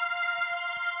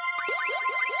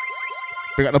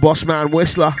 We got the boss man,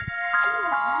 Whistler.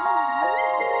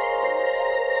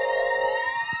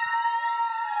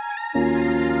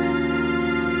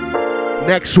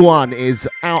 Next one is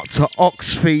out to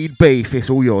Oxfeed Beef.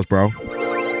 It's all yours, bro.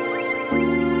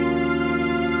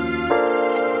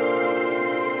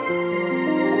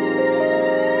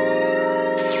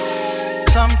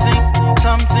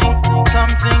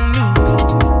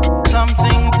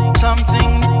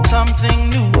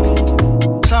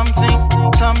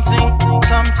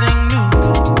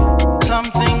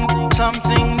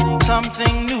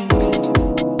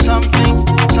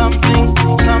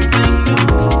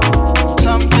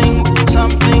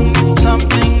 Something new.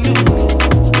 Something new.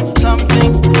 Something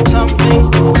new. Something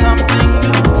new. Something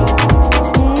new.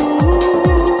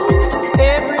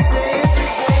 Every day.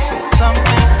 Something new.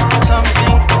 Something new.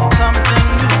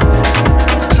 Something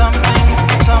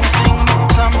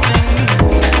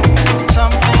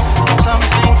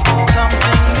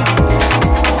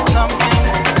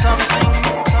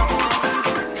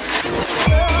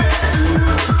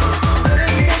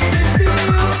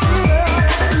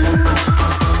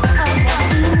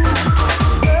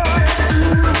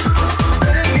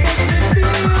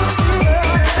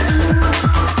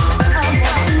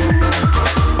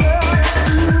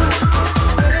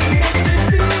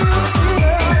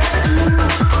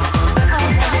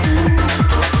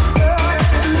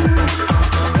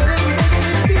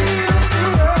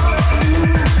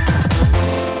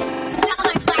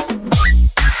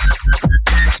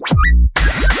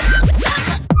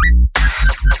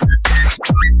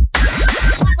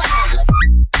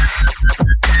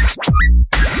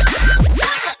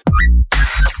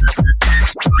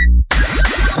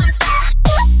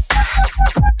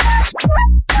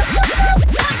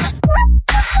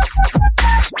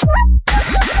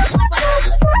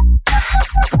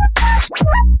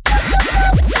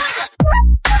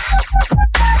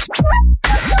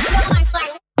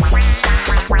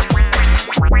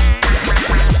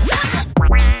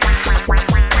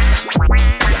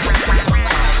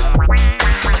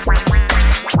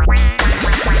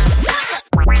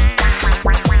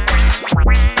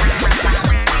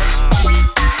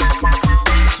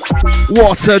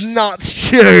What a nuts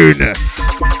tune!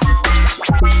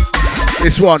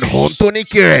 This one,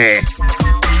 Hontonike.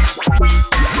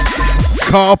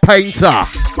 Car Painter.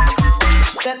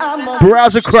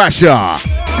 Browser Crasher.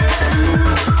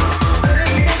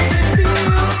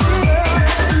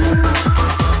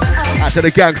 Out to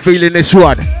the gang feeling this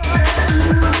one.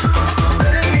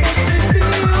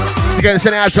 We're going to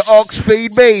send it out to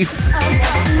Oxfeed Beef.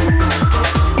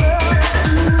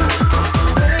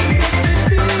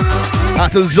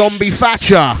 Out to Zombie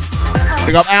Thatcher.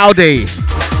 Big up Audi.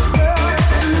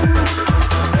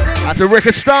 Out to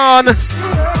Rickistan.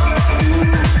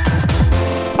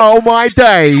 Oh my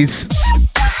days.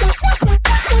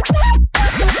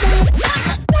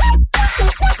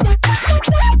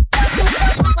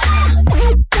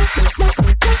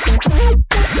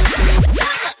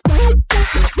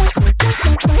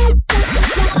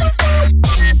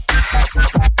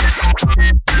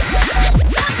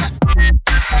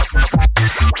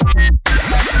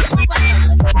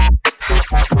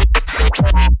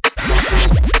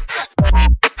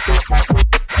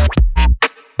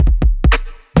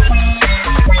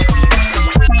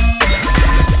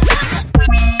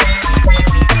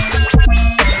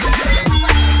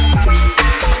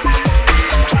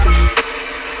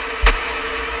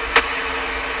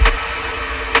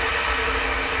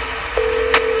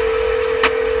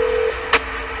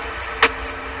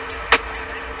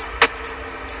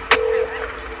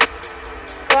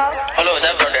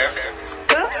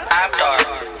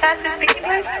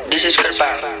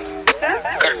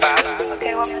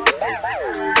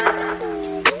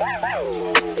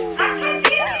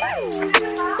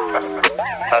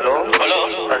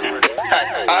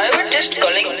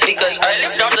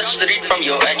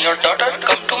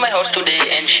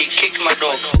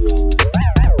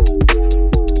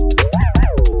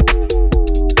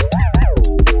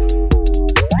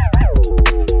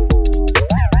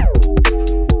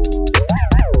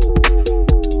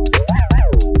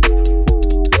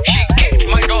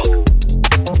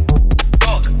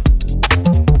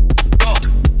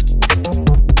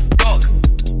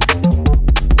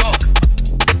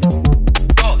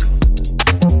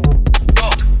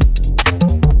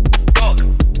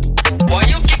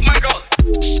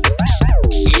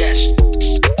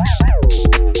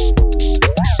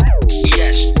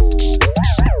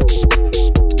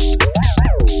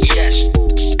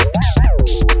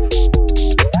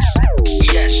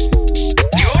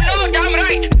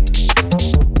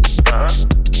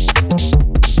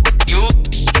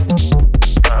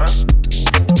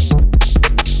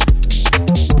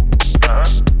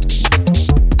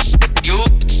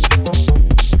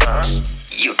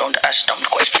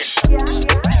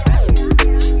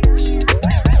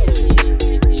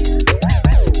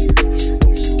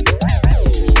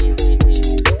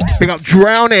 Big up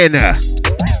Drowning. Out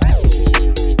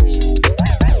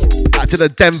to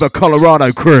the Denver,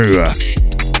 Colorado crew.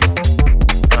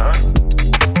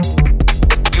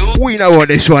 We know what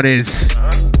this one is.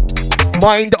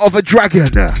 Mind of a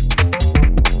Dragon.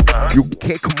 You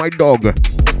kick my dog.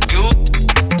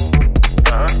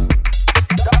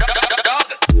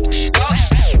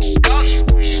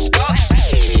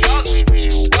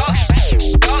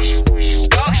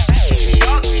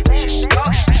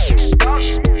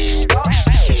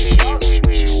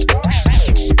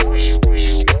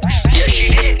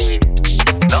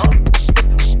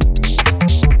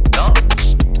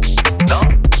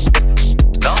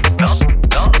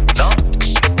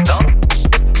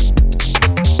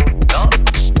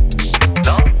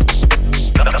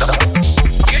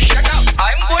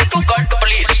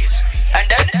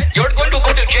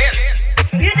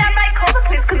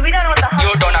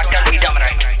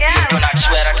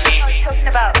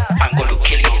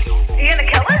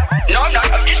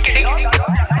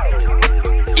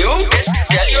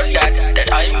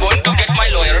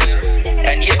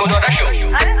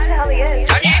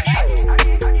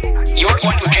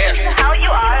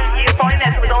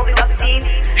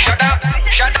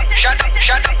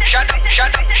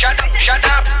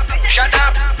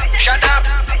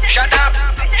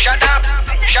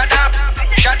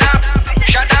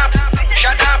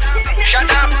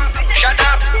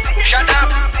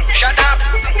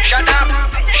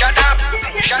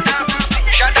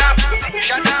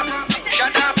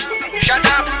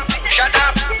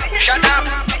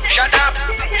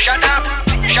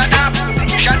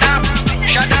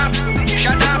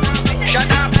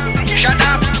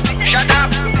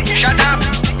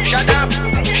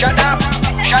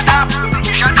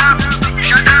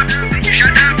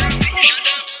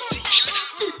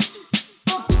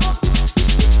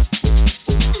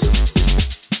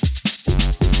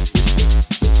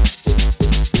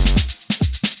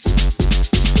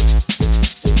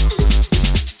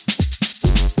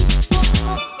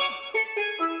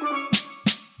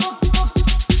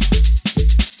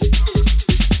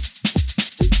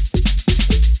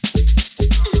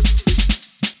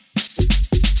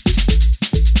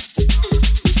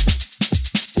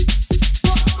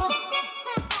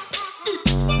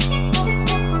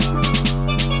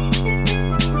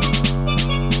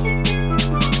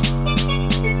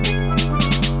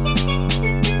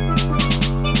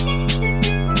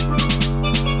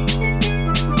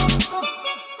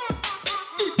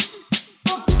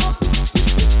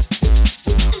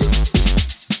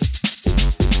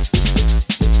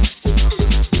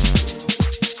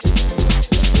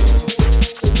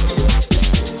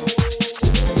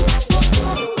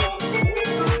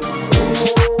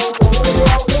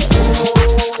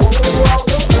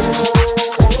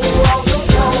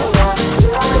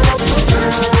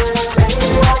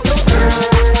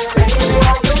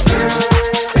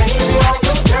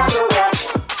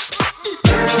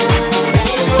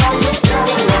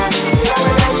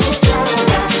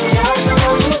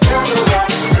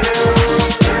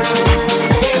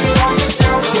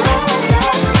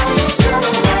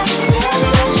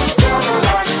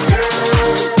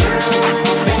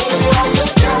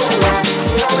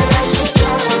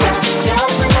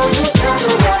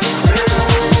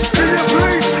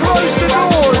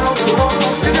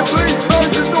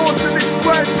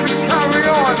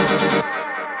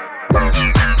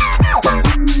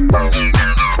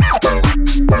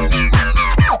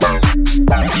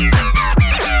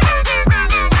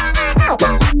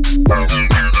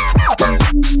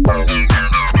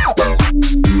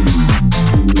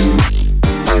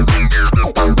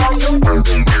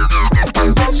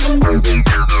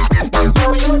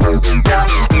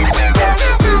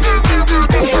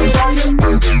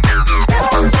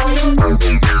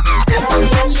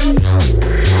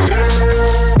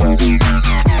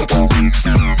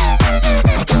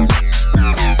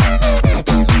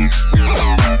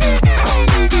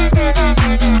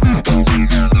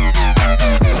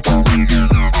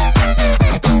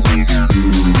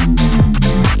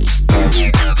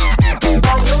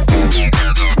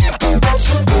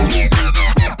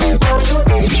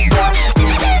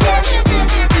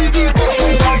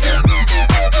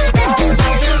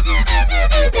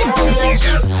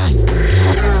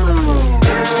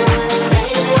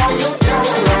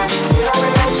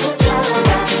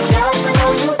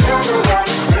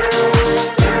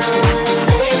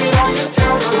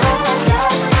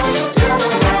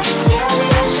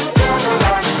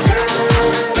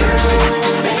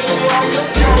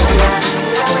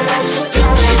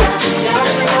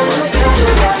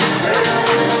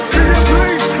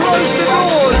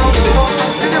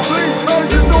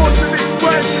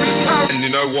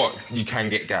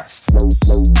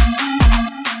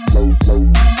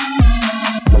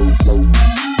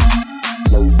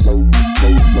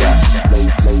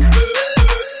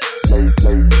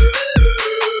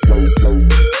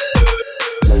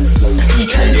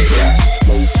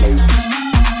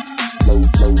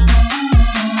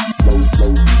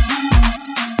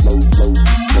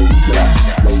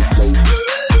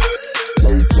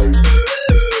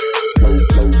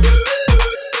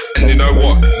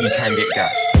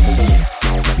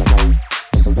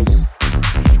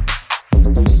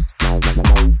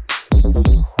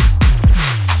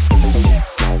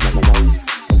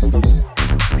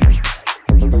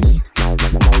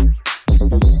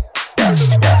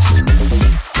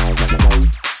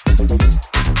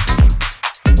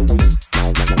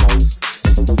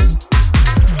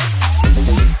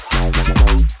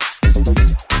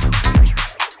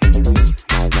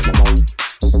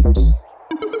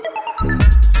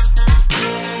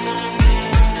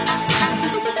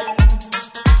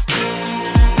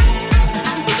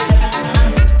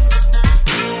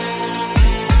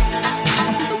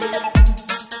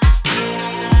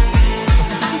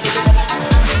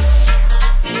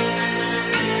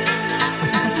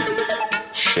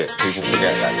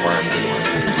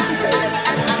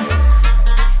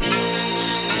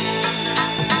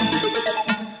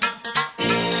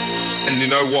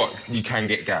 know what? You can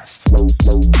get gassed. You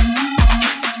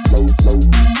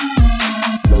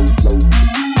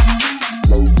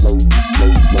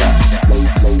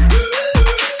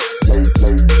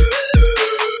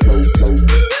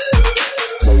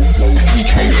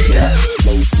can get gassed.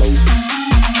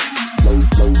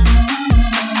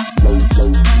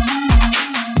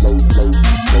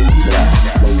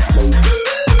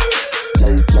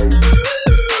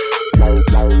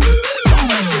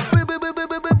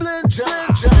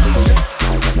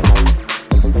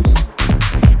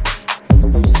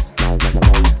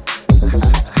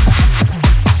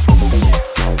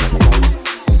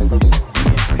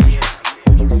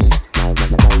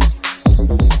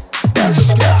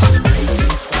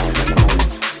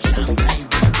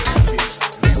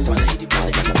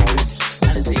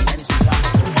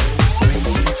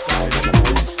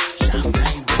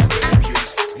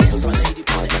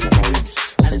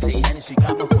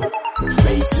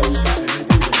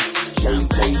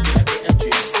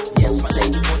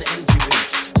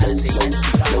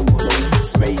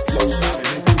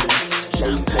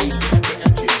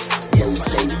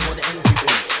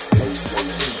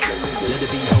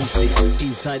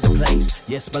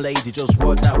 Yes, my lady, just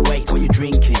work that waist. What you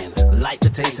drinking? Like the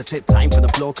taste, a sip time for the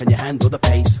floor. Can you handle the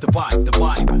pace? The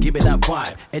vibe, give it that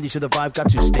vibe. Energy to the vibe, got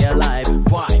to stay alive.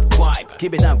 Vibe,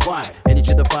 give it that vibe.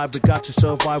 Energy to the vibe, we got to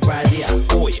survive right here.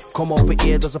 Oh yeah, come over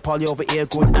here, there's a party over here,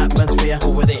 good atmosphere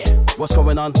over there. What's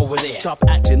going on over there? Stop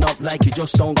acting up like you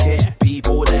just don't care.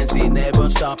 People dancing, never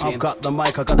stopping. I've got the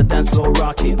mic, I got the dance floor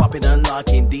rocking, popping and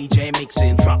locking, DJ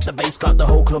mixing, drop the bass, got the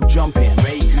whole club jumping.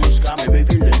 Ray Goose got me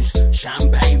moving loose.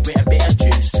 Champagne with a bit of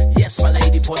juice. Yes, my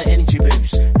lady, pour the energy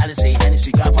boost. Alice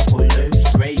Hennessy got my foot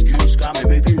loose. Ray Goose got me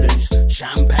moving loose.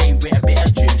 Champagne with a bit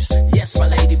of juice. Yes, my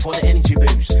lady, pour the energy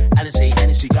boost. Alice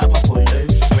Hennessy got my foot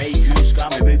loose. Ray Goose got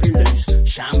me moving loose.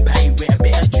 Champagne with a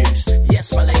bit of juice.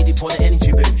 Yes, my lady, pour the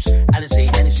energy boost. Alice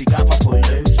Hennessy got my foot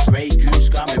loose. Ray Goose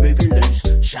got me moving loose.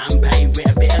 Champagne with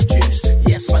a bit of juice.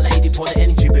 Yes, my lady, pour the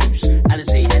energy boost. Alice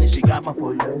Hennessy got my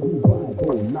foot loose.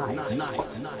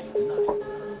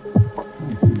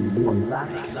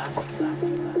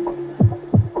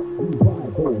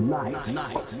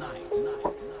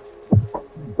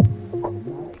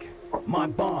 My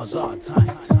bars are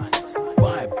tight.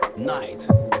 Vibe night.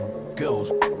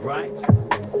 Girls right.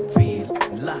 Feel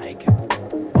like.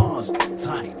 Bars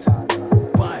tight.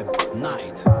 Vibe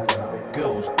night.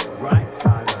 Girls right.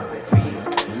 Feel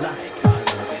like.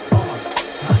 Bars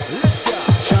tight. Let's go.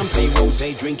 Champagne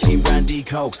rosé, drinking brandy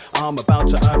coke. I'm about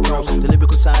to approach. The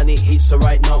lyrical side, it hits the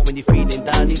right note. When you're feeling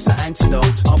down, it's an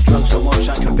antidote. I've drunk so much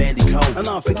I can barely cope, and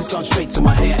I think it's gone straight to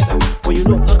my head. When you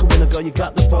look like a winner, girl, you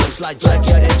got the voice. Like drag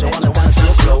your edge, I wanna dance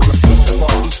real slow. Let's hit the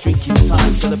bar, it's drinking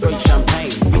time. Celebrate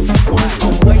champagne, vintage wine.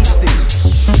 I'm wasted.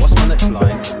 What's my next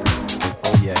line?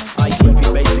 Oh yeah, I keep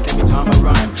it basic every time I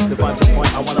rhyme. The vibe's a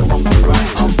point, I wanna bump and grind.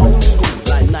 I'm old school,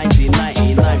 like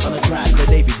 1999 on the track. The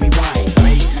David rewind.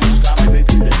 Ray Goose got me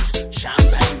moving loose.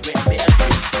 Champagne with a bit of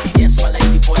juice. Yes, my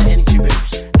lady, for the energy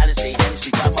boost. Alice Hennessy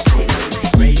got my foot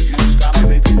loose. Ray Goose got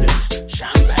me moving loose.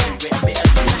 Champagne with a bit of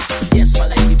juice. Yes, my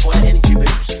lady, for the energy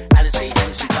boost. Alice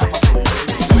Hennessy got my foot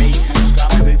loose. Ray Goose got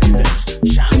me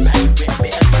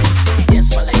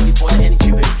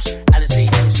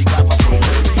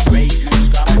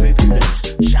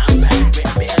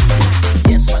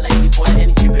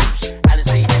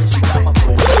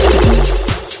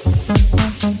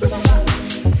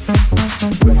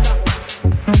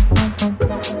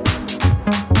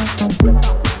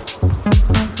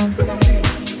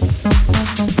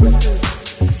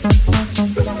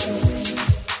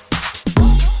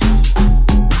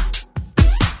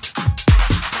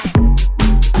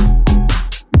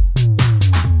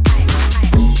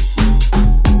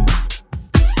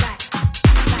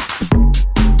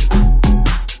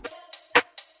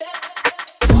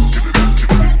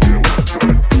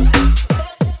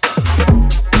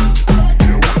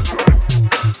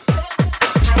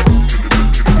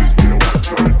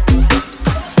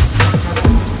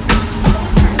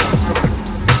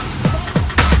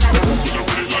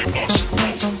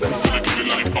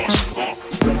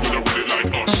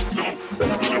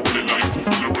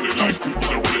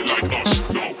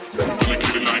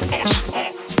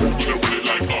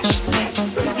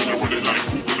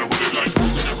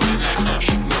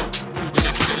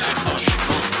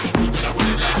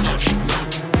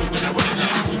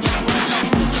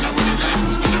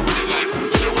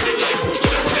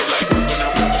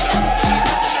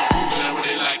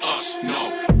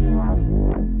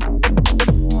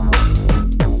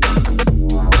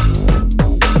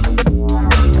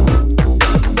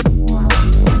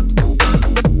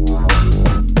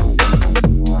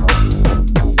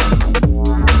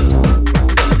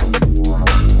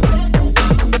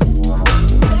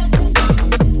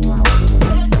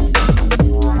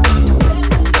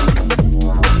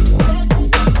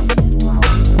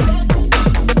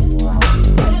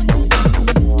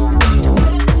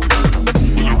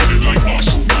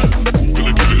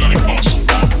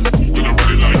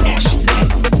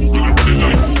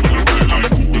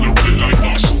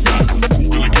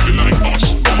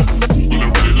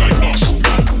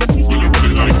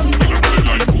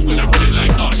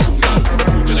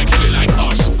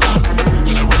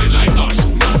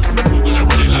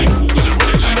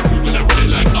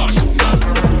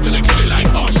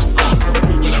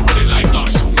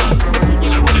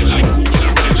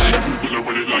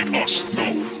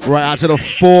Right out to the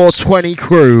 420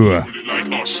 crew.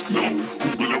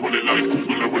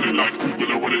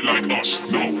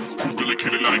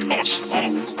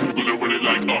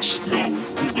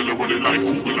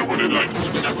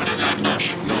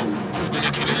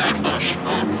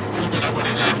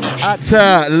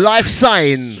 At Life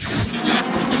Science.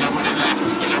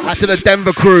 Out to the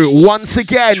Denver crew once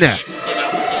again.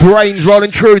 BrainZ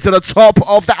rolling true to the top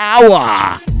of the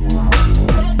hour.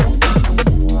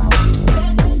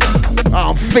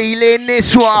 I'm feeling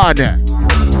this one.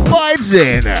 Vibes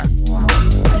in.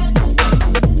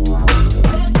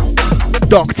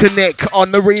 Dr. Nick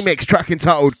on the remix, track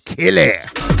entitled Kill It.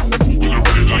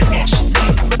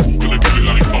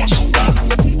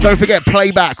 Don't forget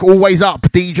playback, always up,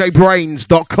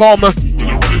 djbrainz.com.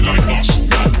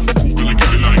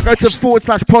 Go to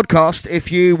 /podcast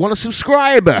if you want to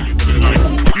subscribe.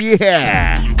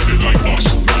 Yeah.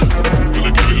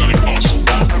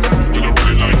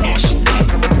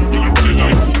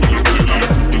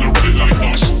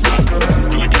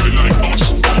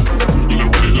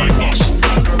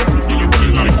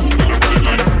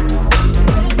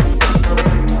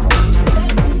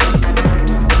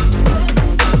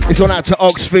 This one out to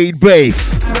Oxfeed Beef.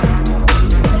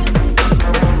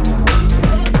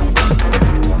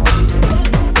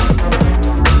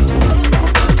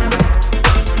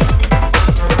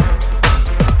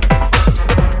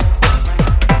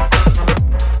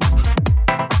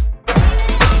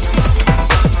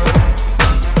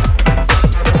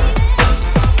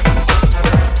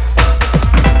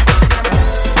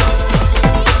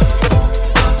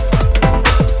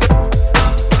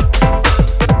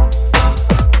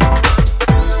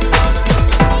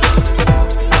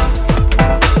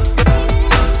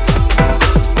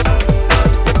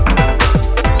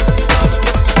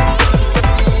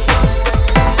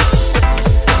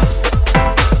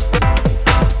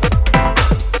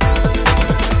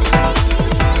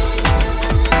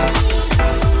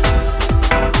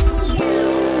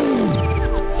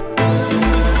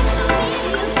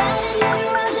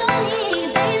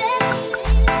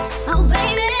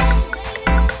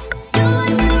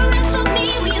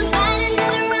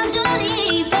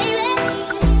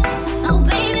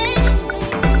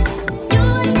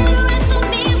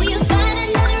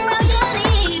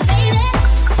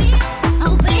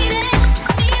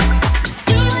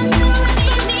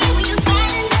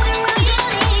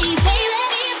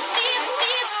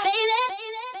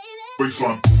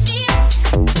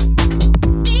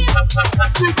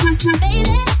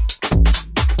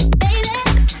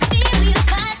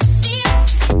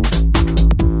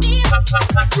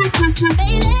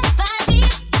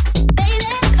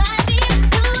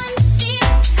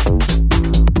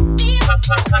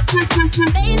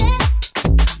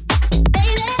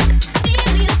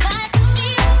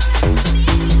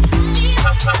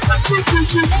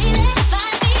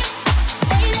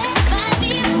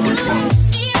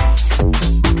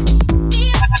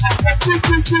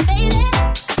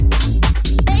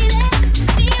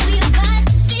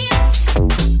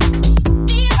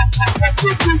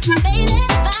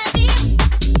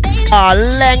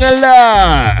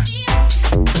 Langala.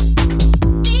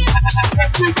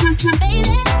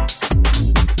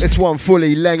 This one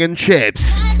fully Lang and Chips.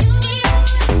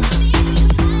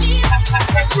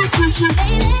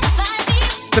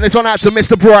 So this one out to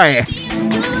Mr. Bray.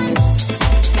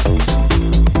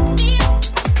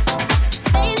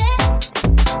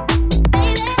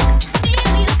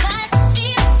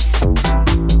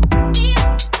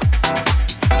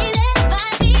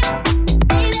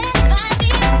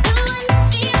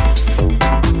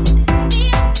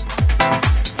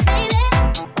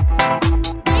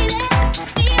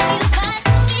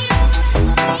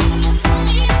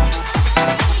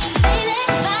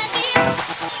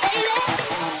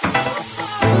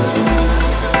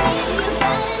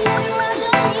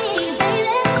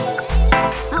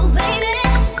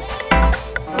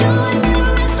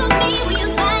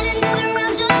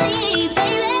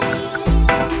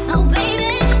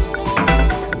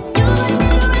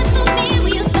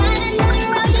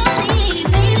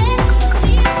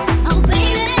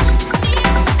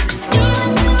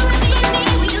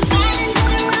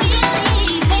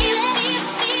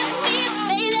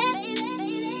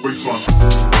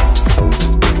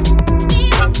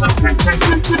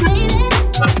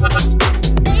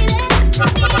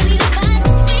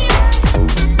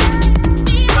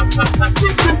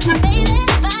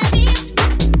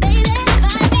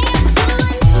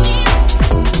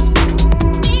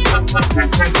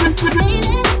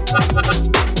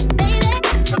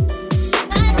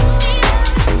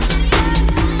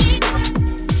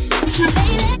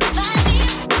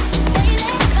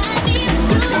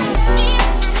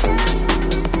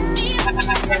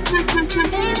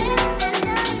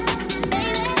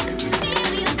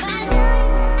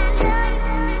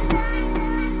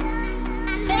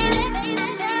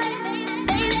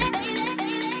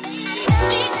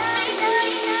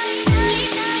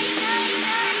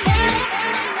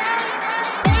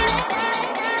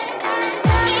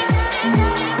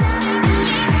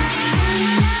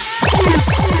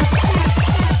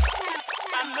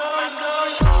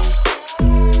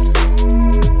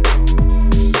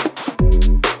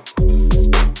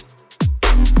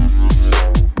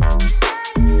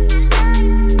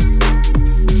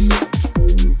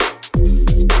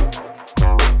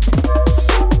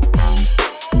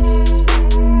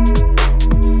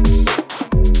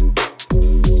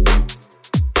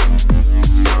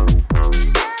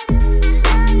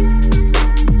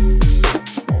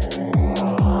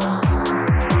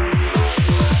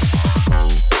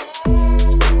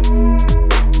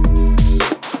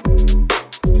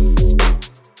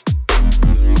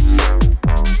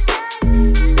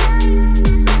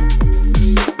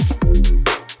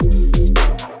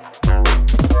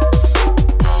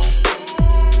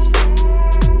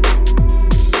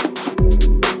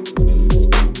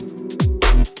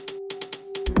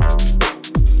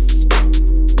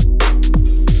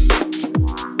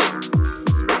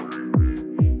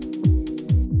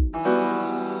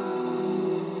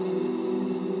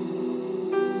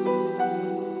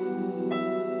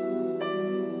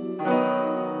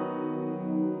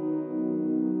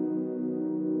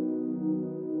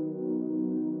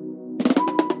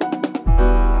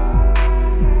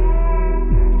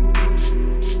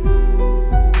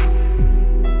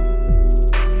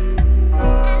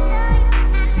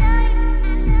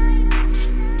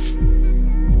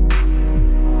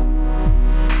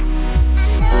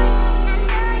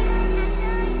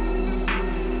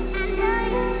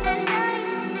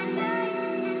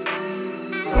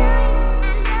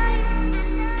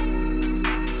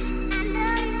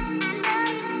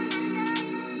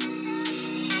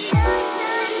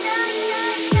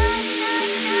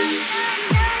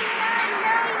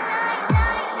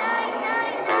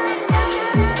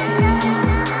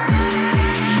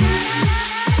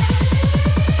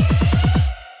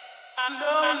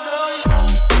 Breaking.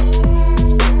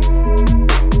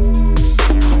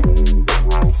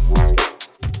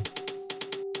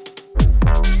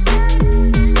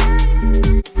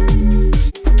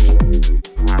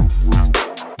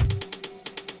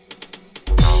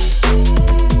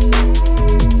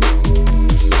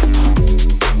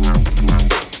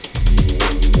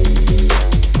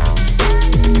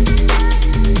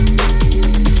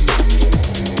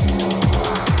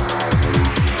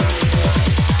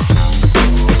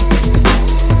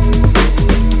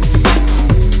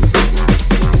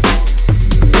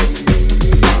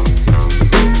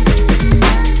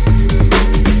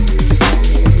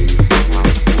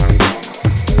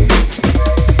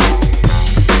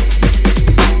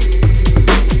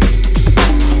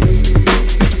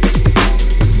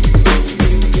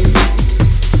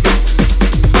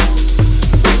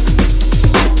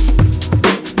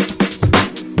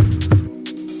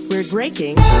 We're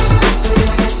breaking.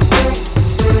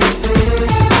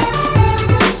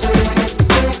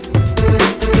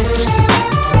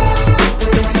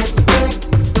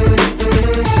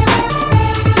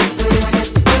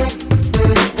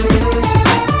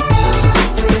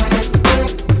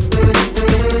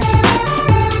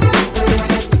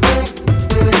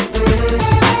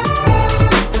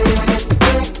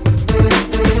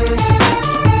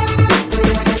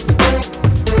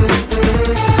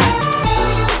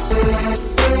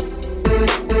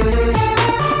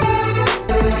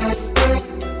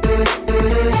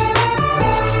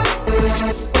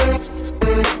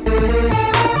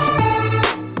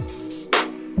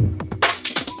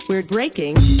 We're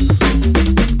breaking.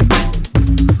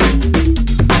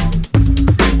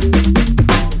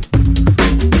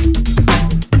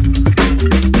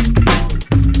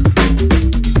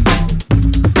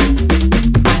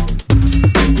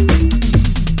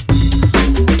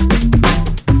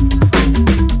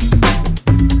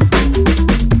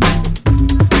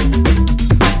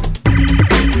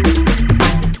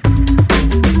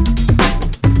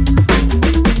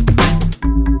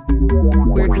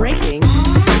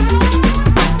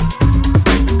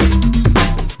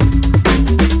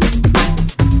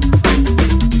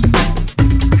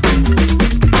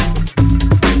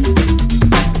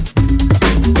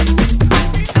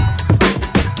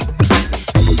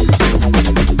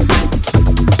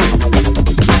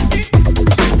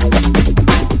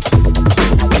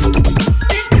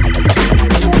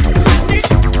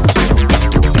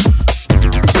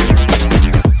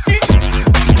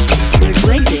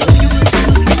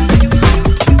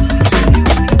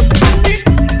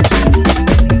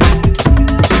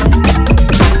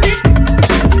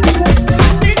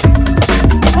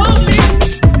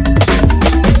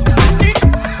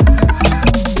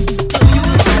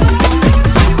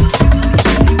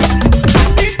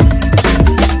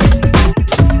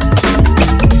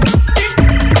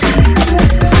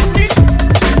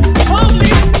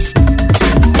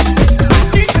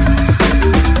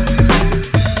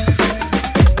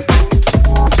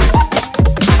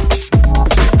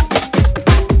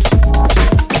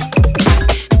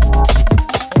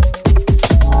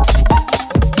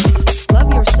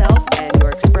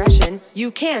 You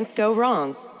can't go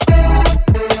wrong.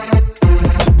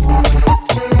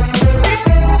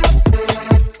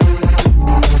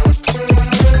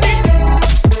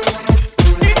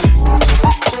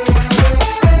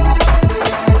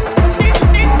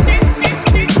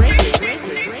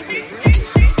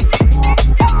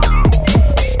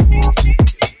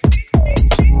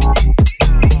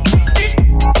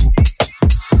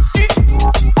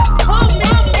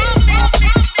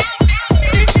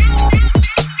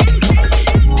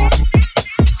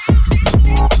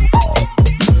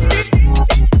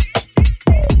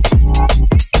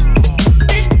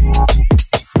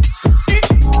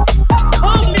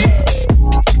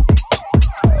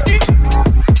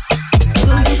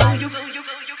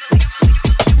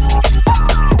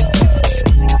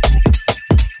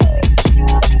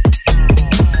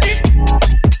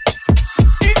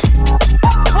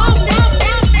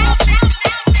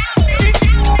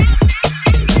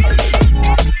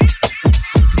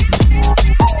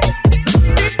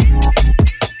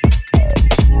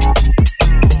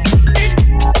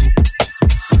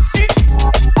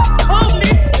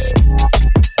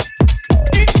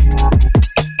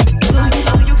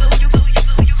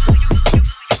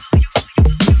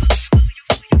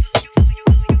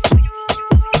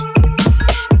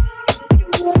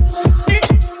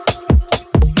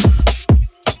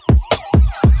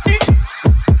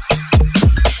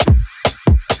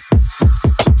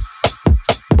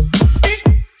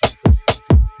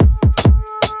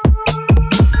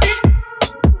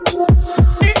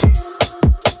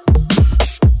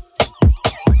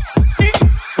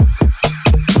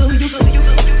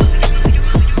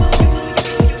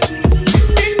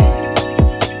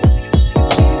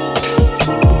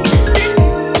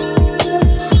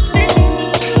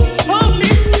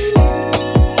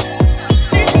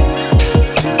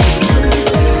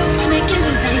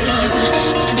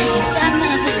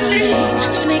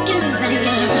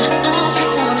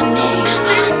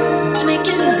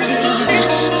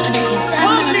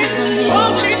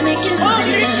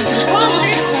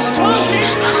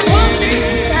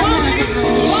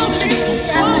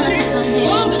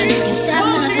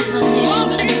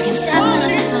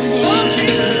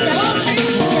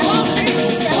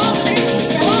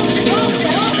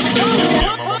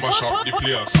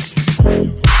 place.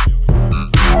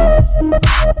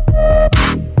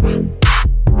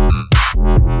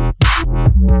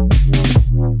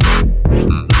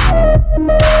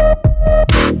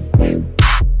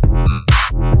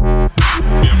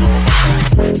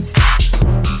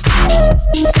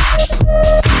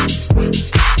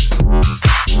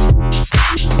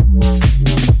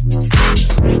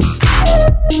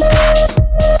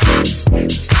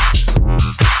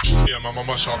 Yeah, mama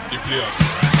mash up the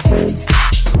place.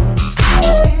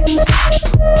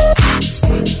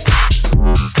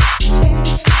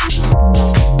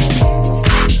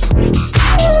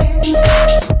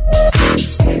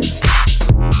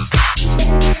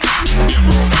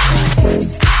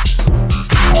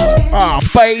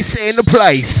 Bass in the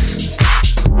place.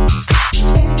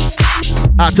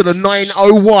 Out to the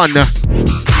 901.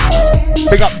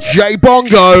 Big up J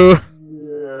Bongo.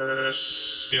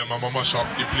 Yeah, mama mash up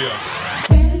the place.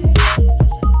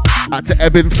 Out to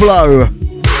Ebb and Flow.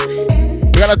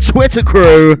 We got a Twitter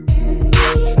crew.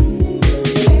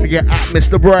 We get at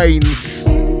Mr. Brains.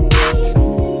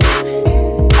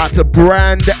 Out to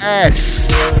BrainZ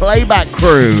playback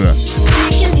crew.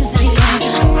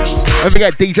 Don't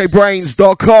forget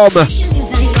DJBrainZ.com.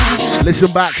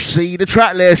 Listen back, see the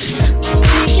track list.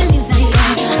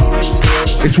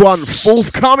 This one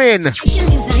forthcoming.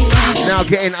 Now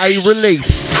getting a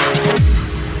release.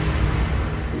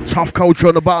 Tough Culture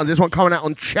on the buttons. This one coming out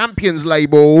on Champions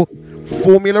label,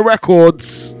 Formula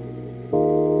Records.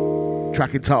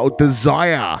 Track entitled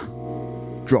Desire.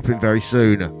 Dropping very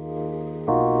soon.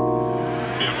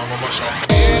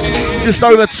 Just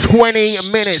over 20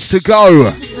 minutes to go.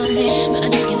 Out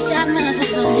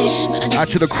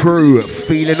to the crew,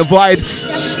 feeling the vibes.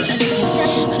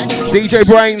 DJ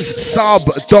Brains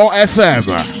sub.fm.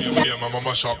 Yeah, mama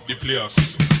mash up the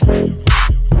place.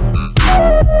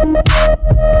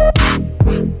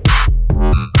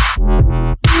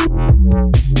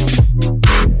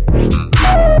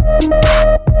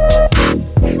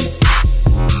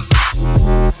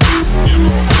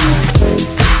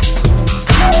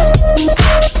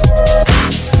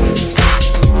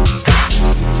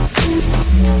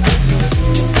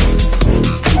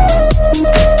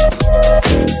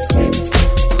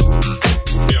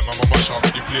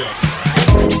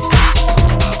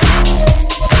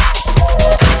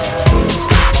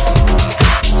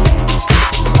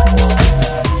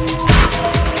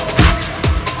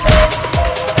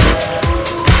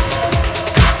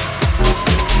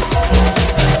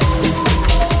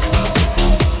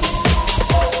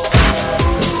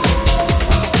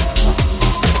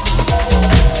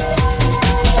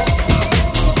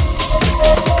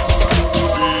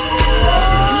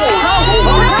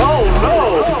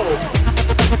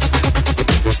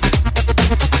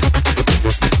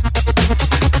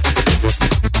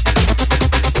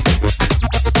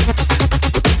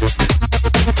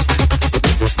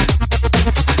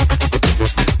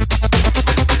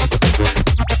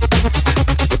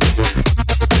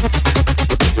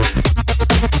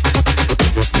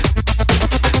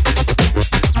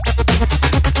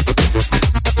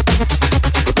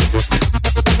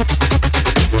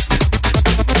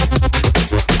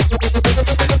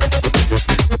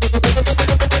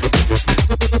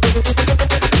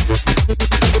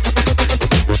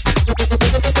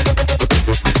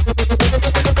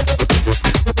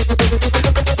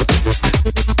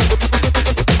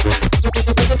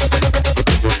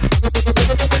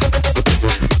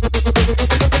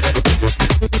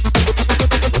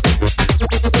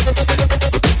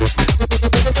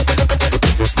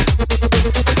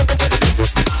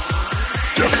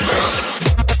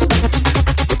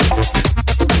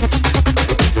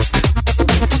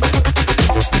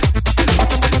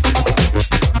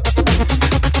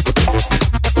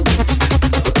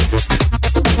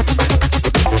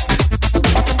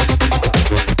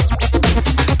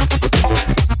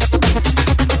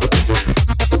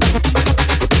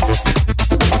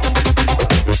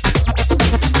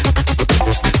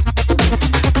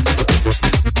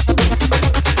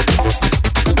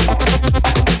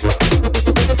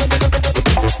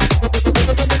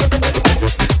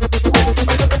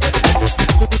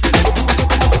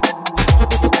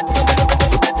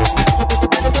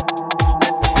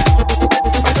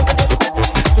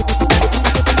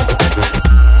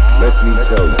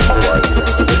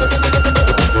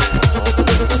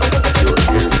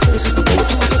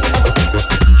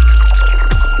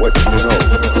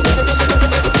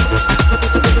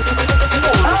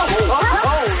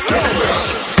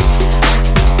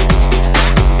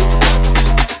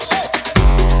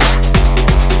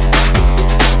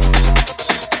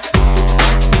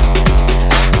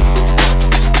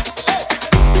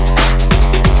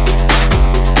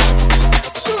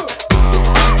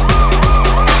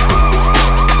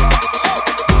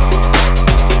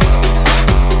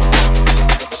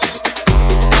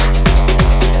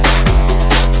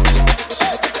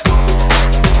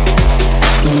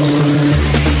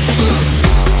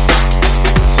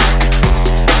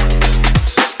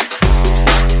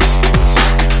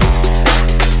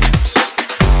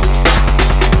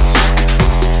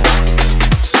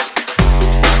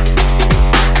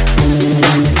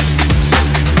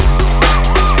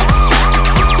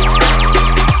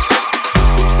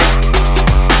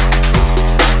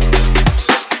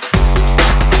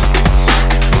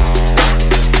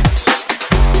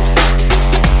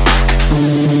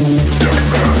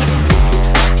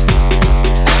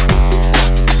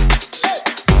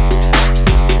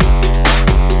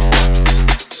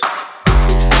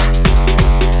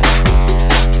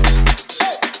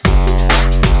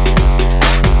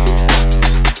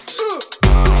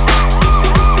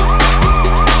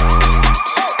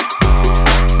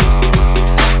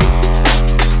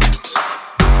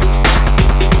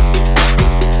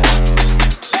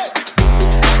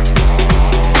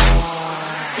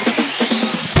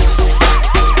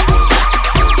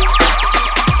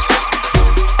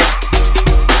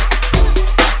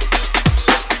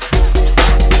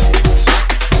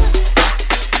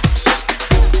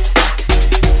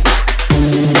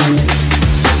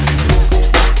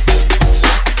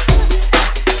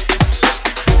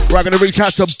 We're going to reach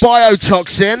out to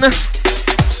Biotoxin.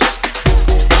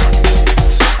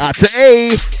 Out to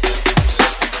E.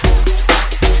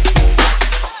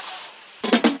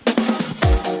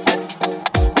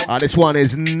 This one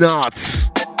is nuts.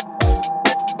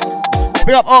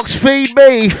 Big up Ox Feed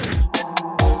Beef.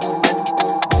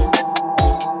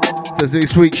 So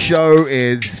this week's show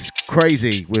is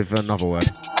crazy with another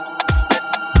word.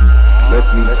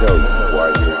 Let me tell you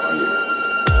why you're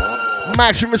here.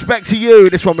 Maximum respect to you.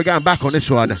 This one, we're going back on this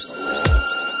one.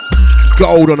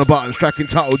 Gold on the buttons, track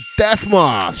entitled Death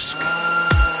Mask.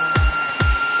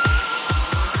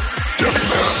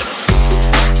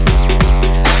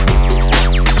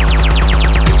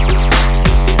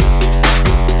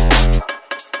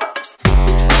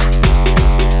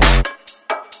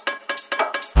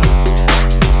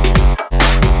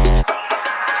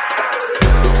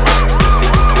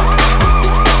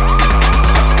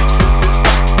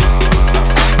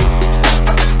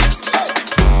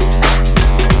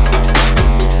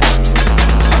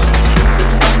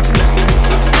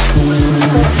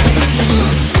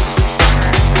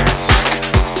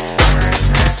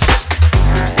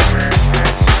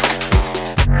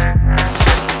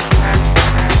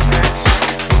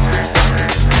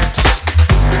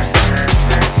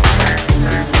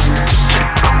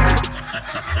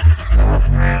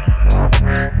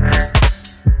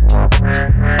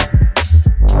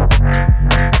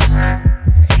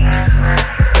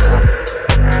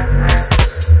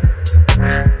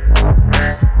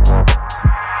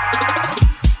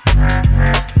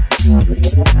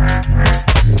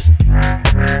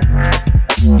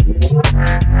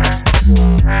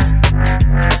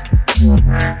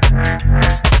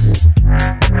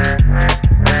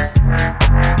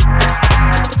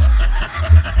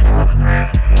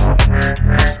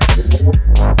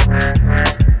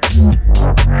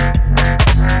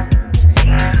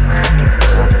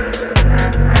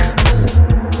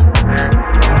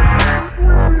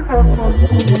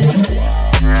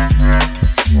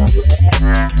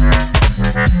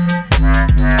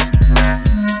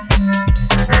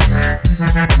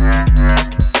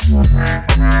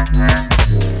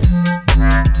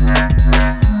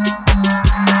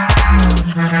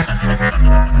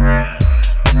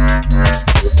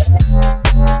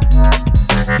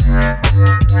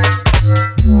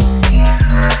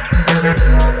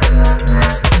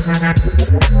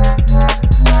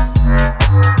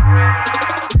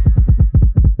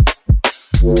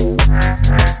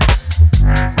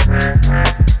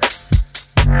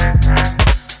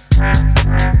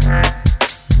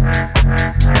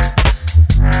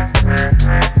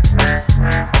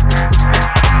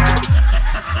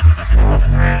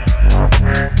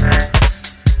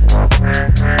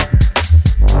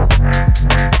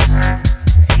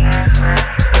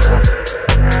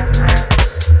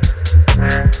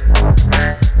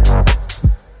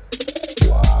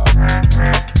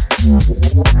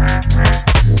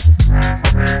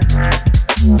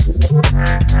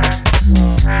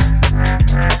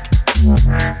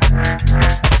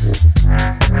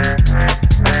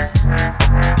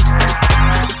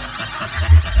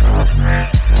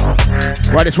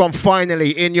 This one finally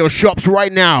in your shops right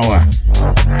now.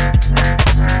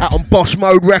 Out on Boss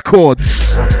Mode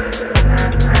Records.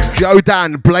 Joe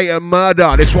Dan, Blatant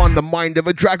Murder. This one, the Mind of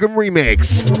a Dragon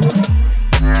remix.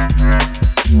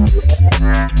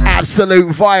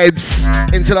 Absolute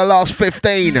vibes into the last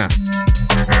 15.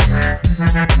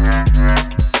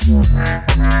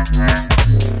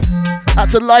 Out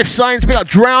to Life Signs, big up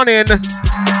Drowning.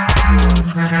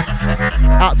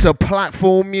 Out to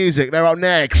Platform Music, they're up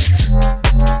next.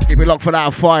 Keep it locked for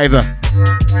that 5.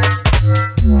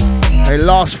 A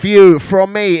last few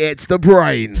from me, it's the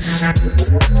BrainZ.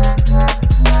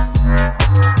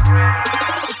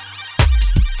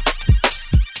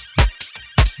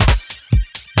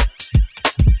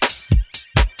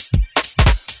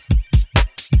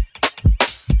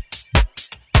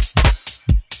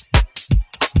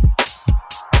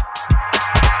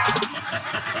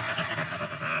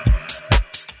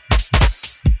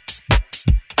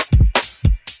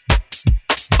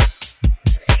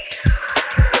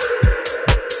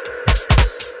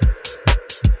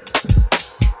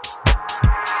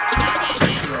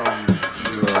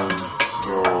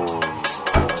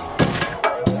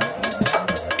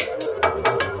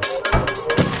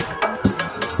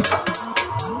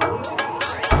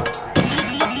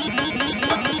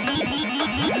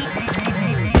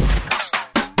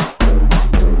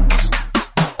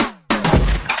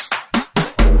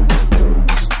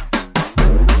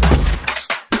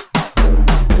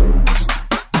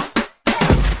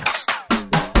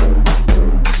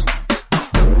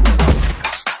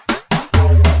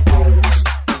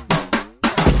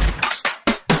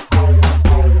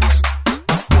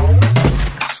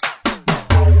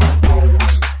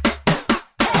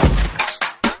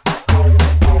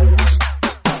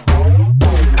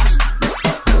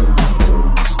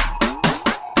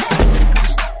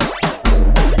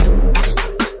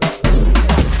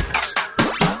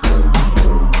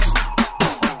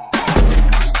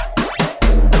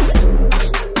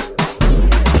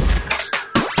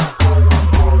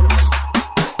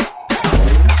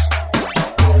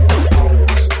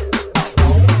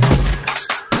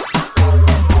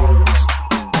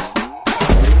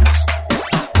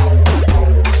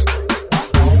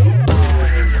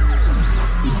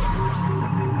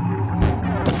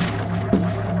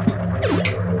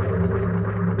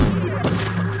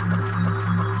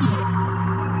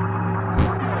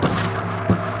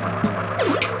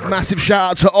 Massive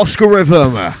shout out to Oscar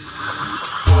Rhythm. Out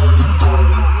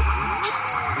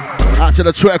to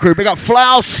the Twitter crew. Big up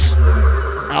Flaus.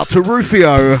 Out to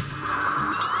Rufio.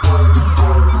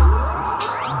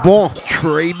 Bon,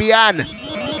 très bien.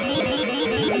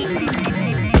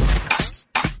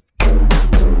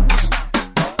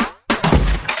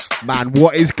 Man,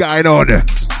 what is going on?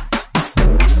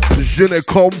 Je ne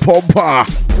comprends pas.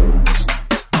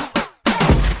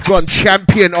 It's one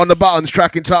Champion on the Buttons,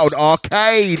 track entitled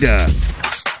Arcade.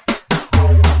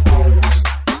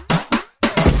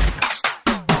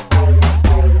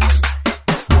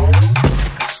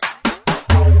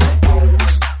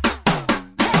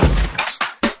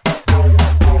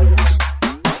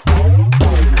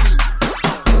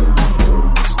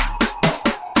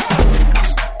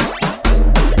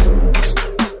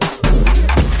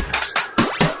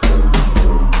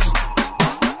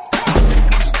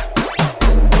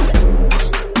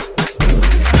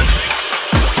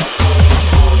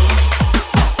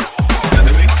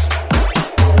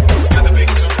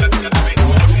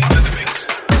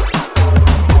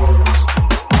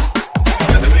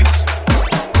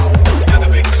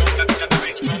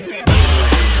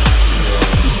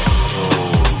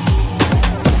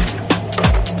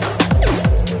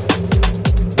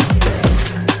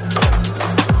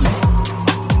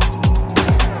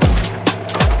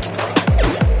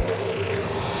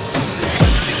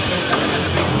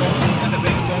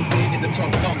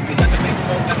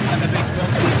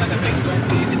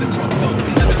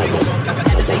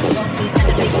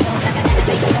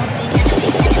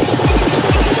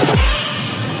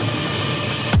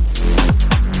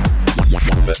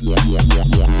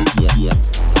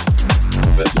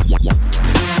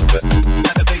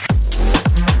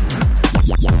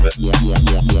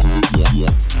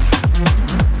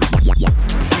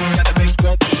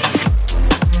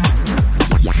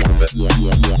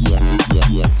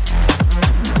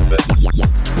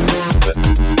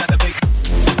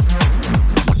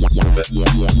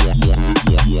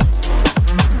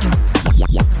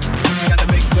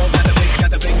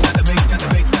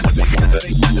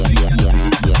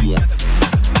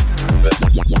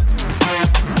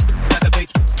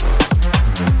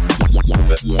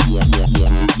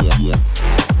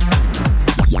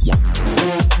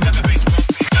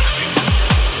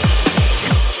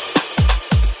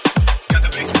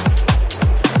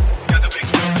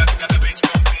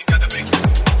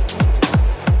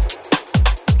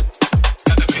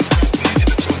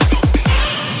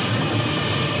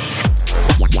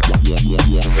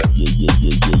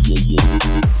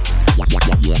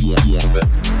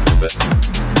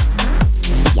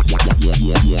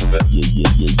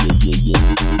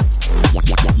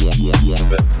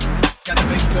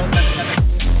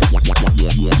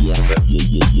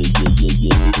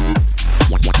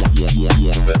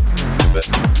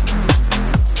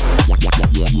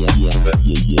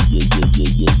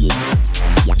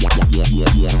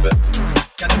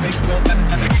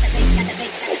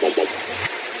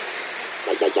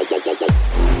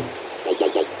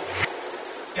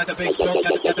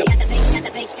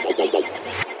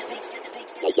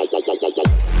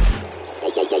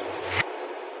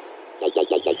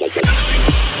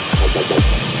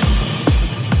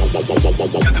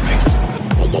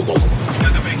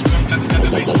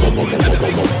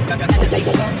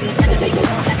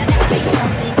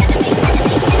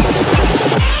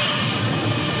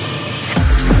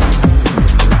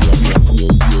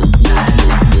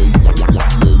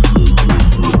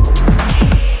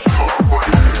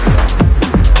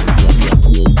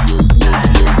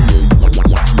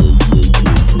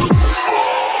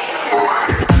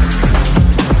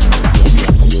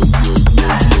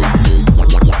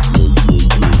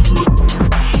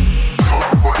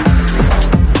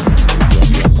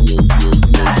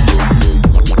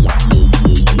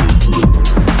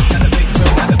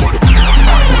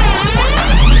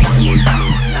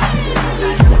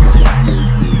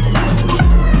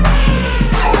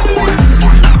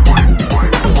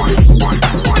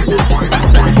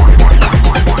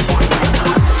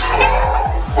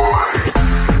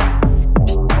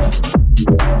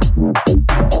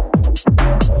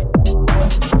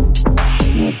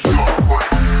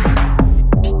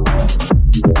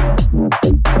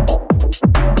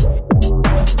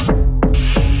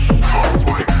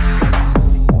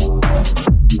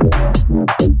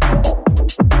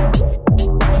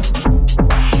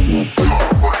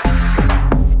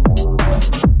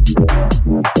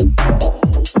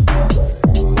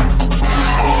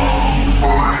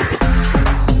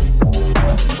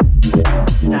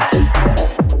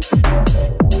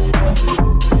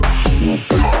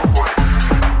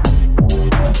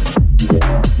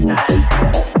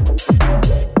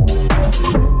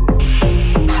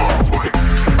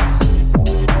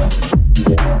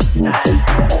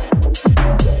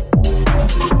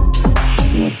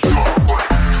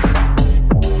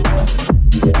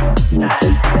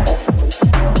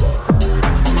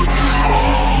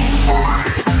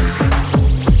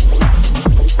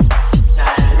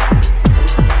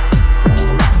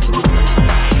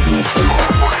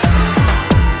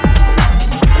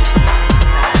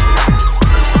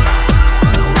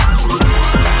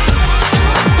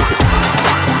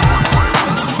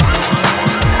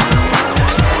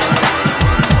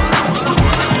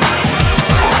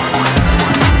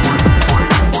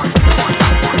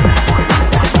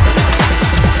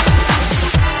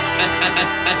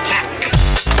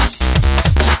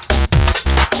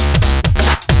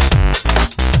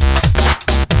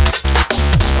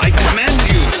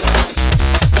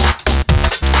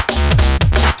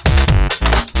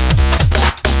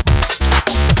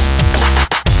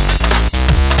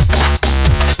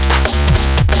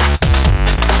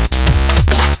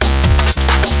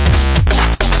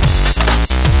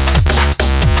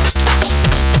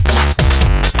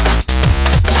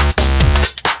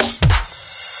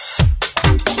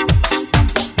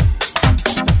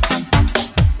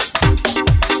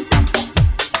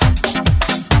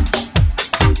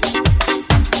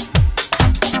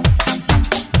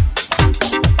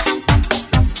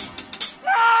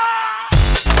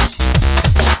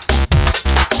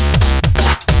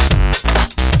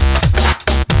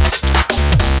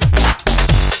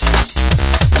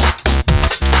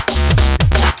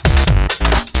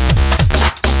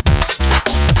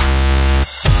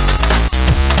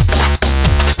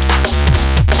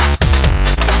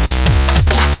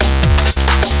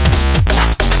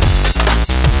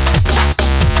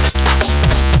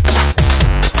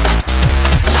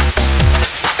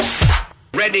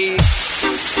 way.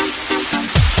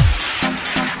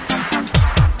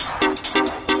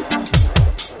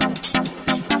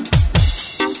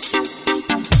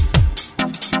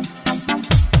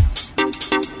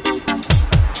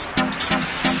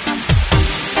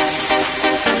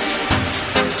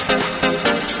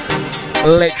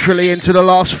 Literally into the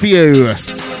last few.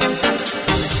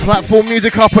 Platform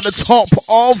music up at the top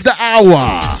of the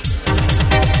hour.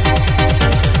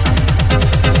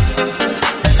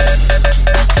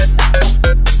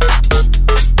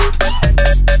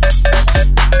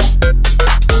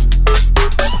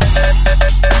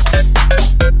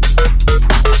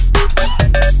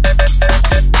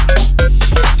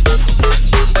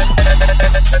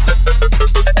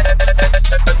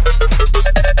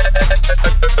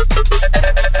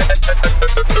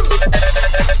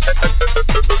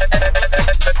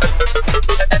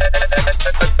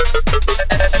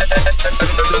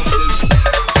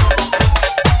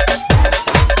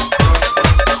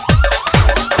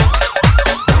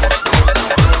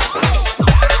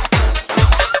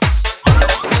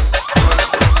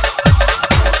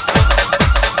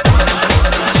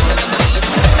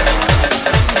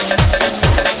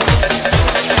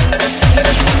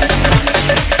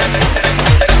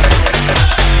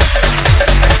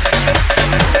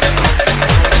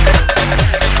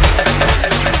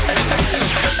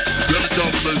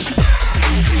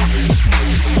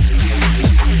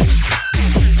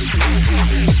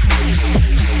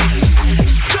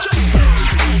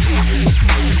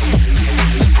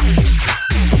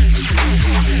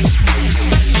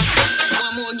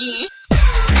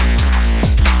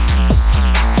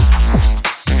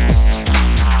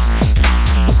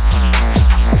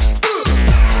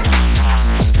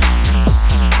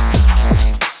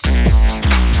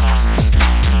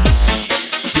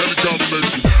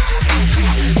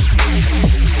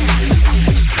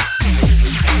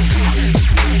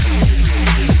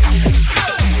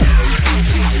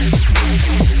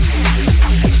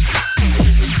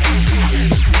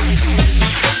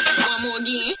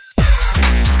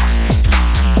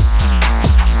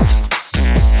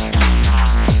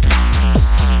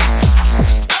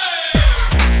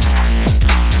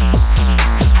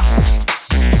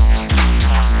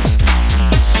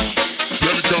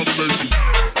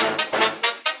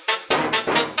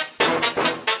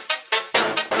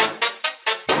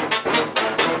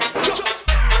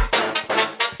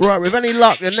 Right, with any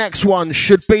luck, the next one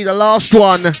should be the last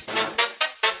one.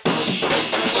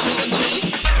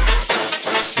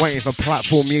 Waiting for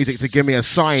platform music to give me a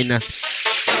sign.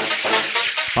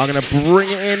 I'm going to bring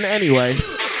it in anyway.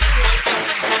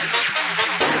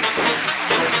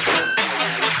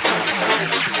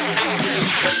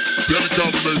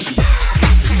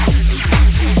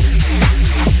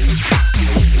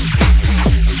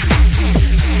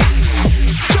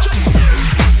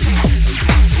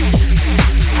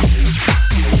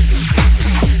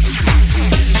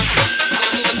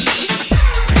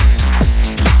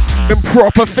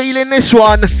 Proper feeling this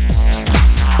one.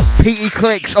 Petey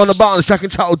Clicks on the buttons, track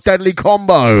entitled Deadly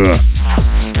Combo.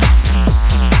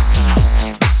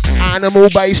 Animal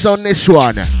bass on this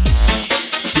one.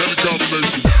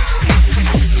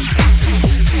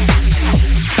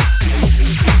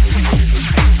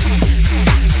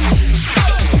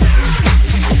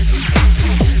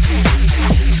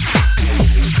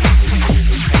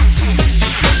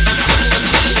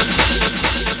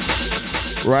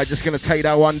 Right, just going to take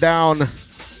that one down.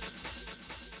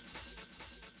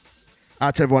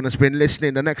 Out to everyone that's been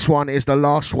listening. The next one is the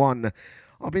last one.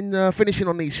 I've been finishing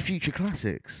on these future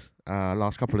classics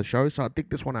last couple of shows, so I dig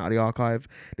this one out of the archive.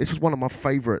 This was one of my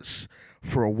favourites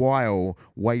for a while,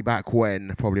 way back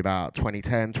when, probably about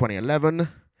 2010, 2011.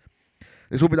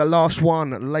 This will be the last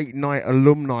one, Late Night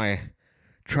Alumni,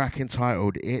 track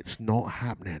entitled It's Not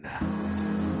Happening.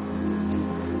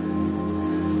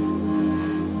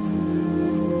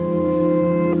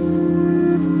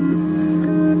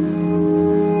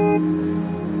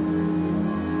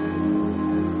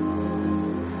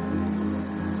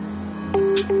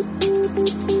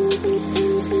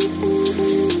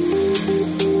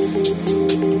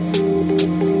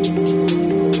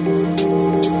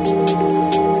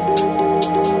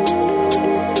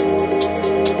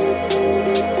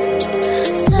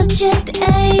 Subject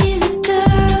A, girl.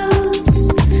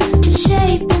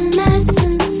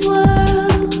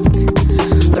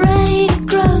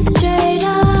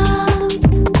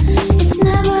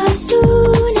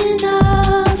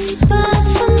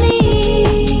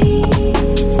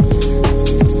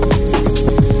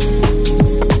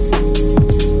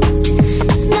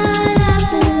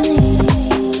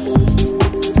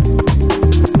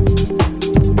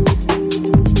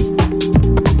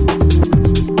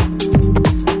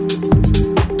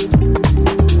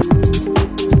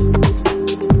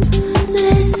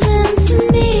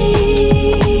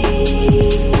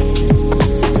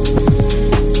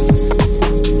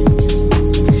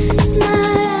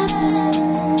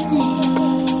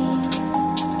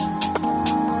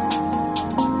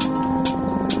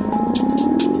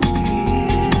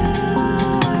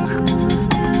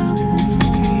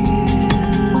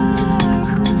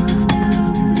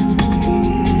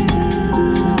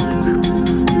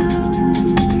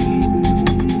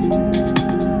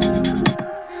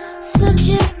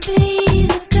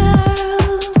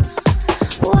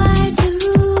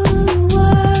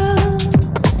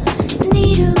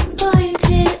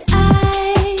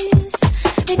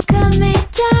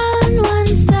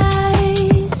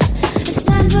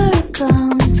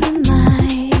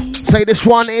 Anyway, this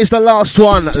one is the last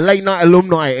one. Late night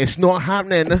alumni. It's not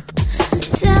happening.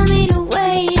 Tell me to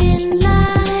wait in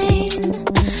line.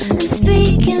 And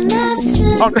speaking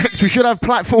of Up next, we should have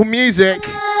platform music.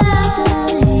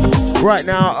 Right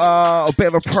now, a bit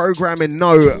of a programming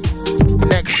note.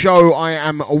 Next show, I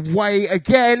am away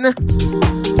again.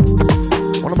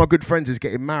 One of my good friends is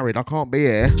getting married. I can't be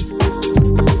here.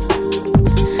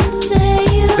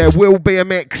 There will be a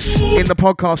mix in the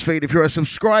podcast feed if you're a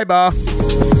subscriber.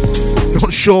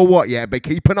 Not sure what yet, but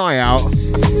keep an eye out.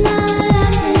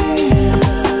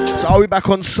 So I'll be back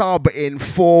on sub in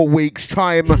 4 weeks'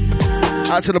 time.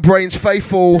 Out to the BrainZ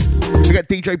faithful. You get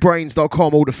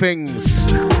djbrainz.com, all the things.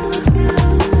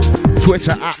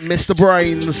 Twitter at Mr.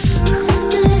 BrainZ.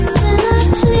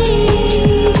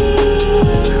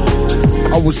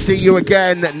 I will see you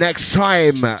again next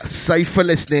time. Safe for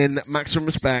listening. Maximum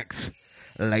respect.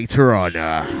 Later on.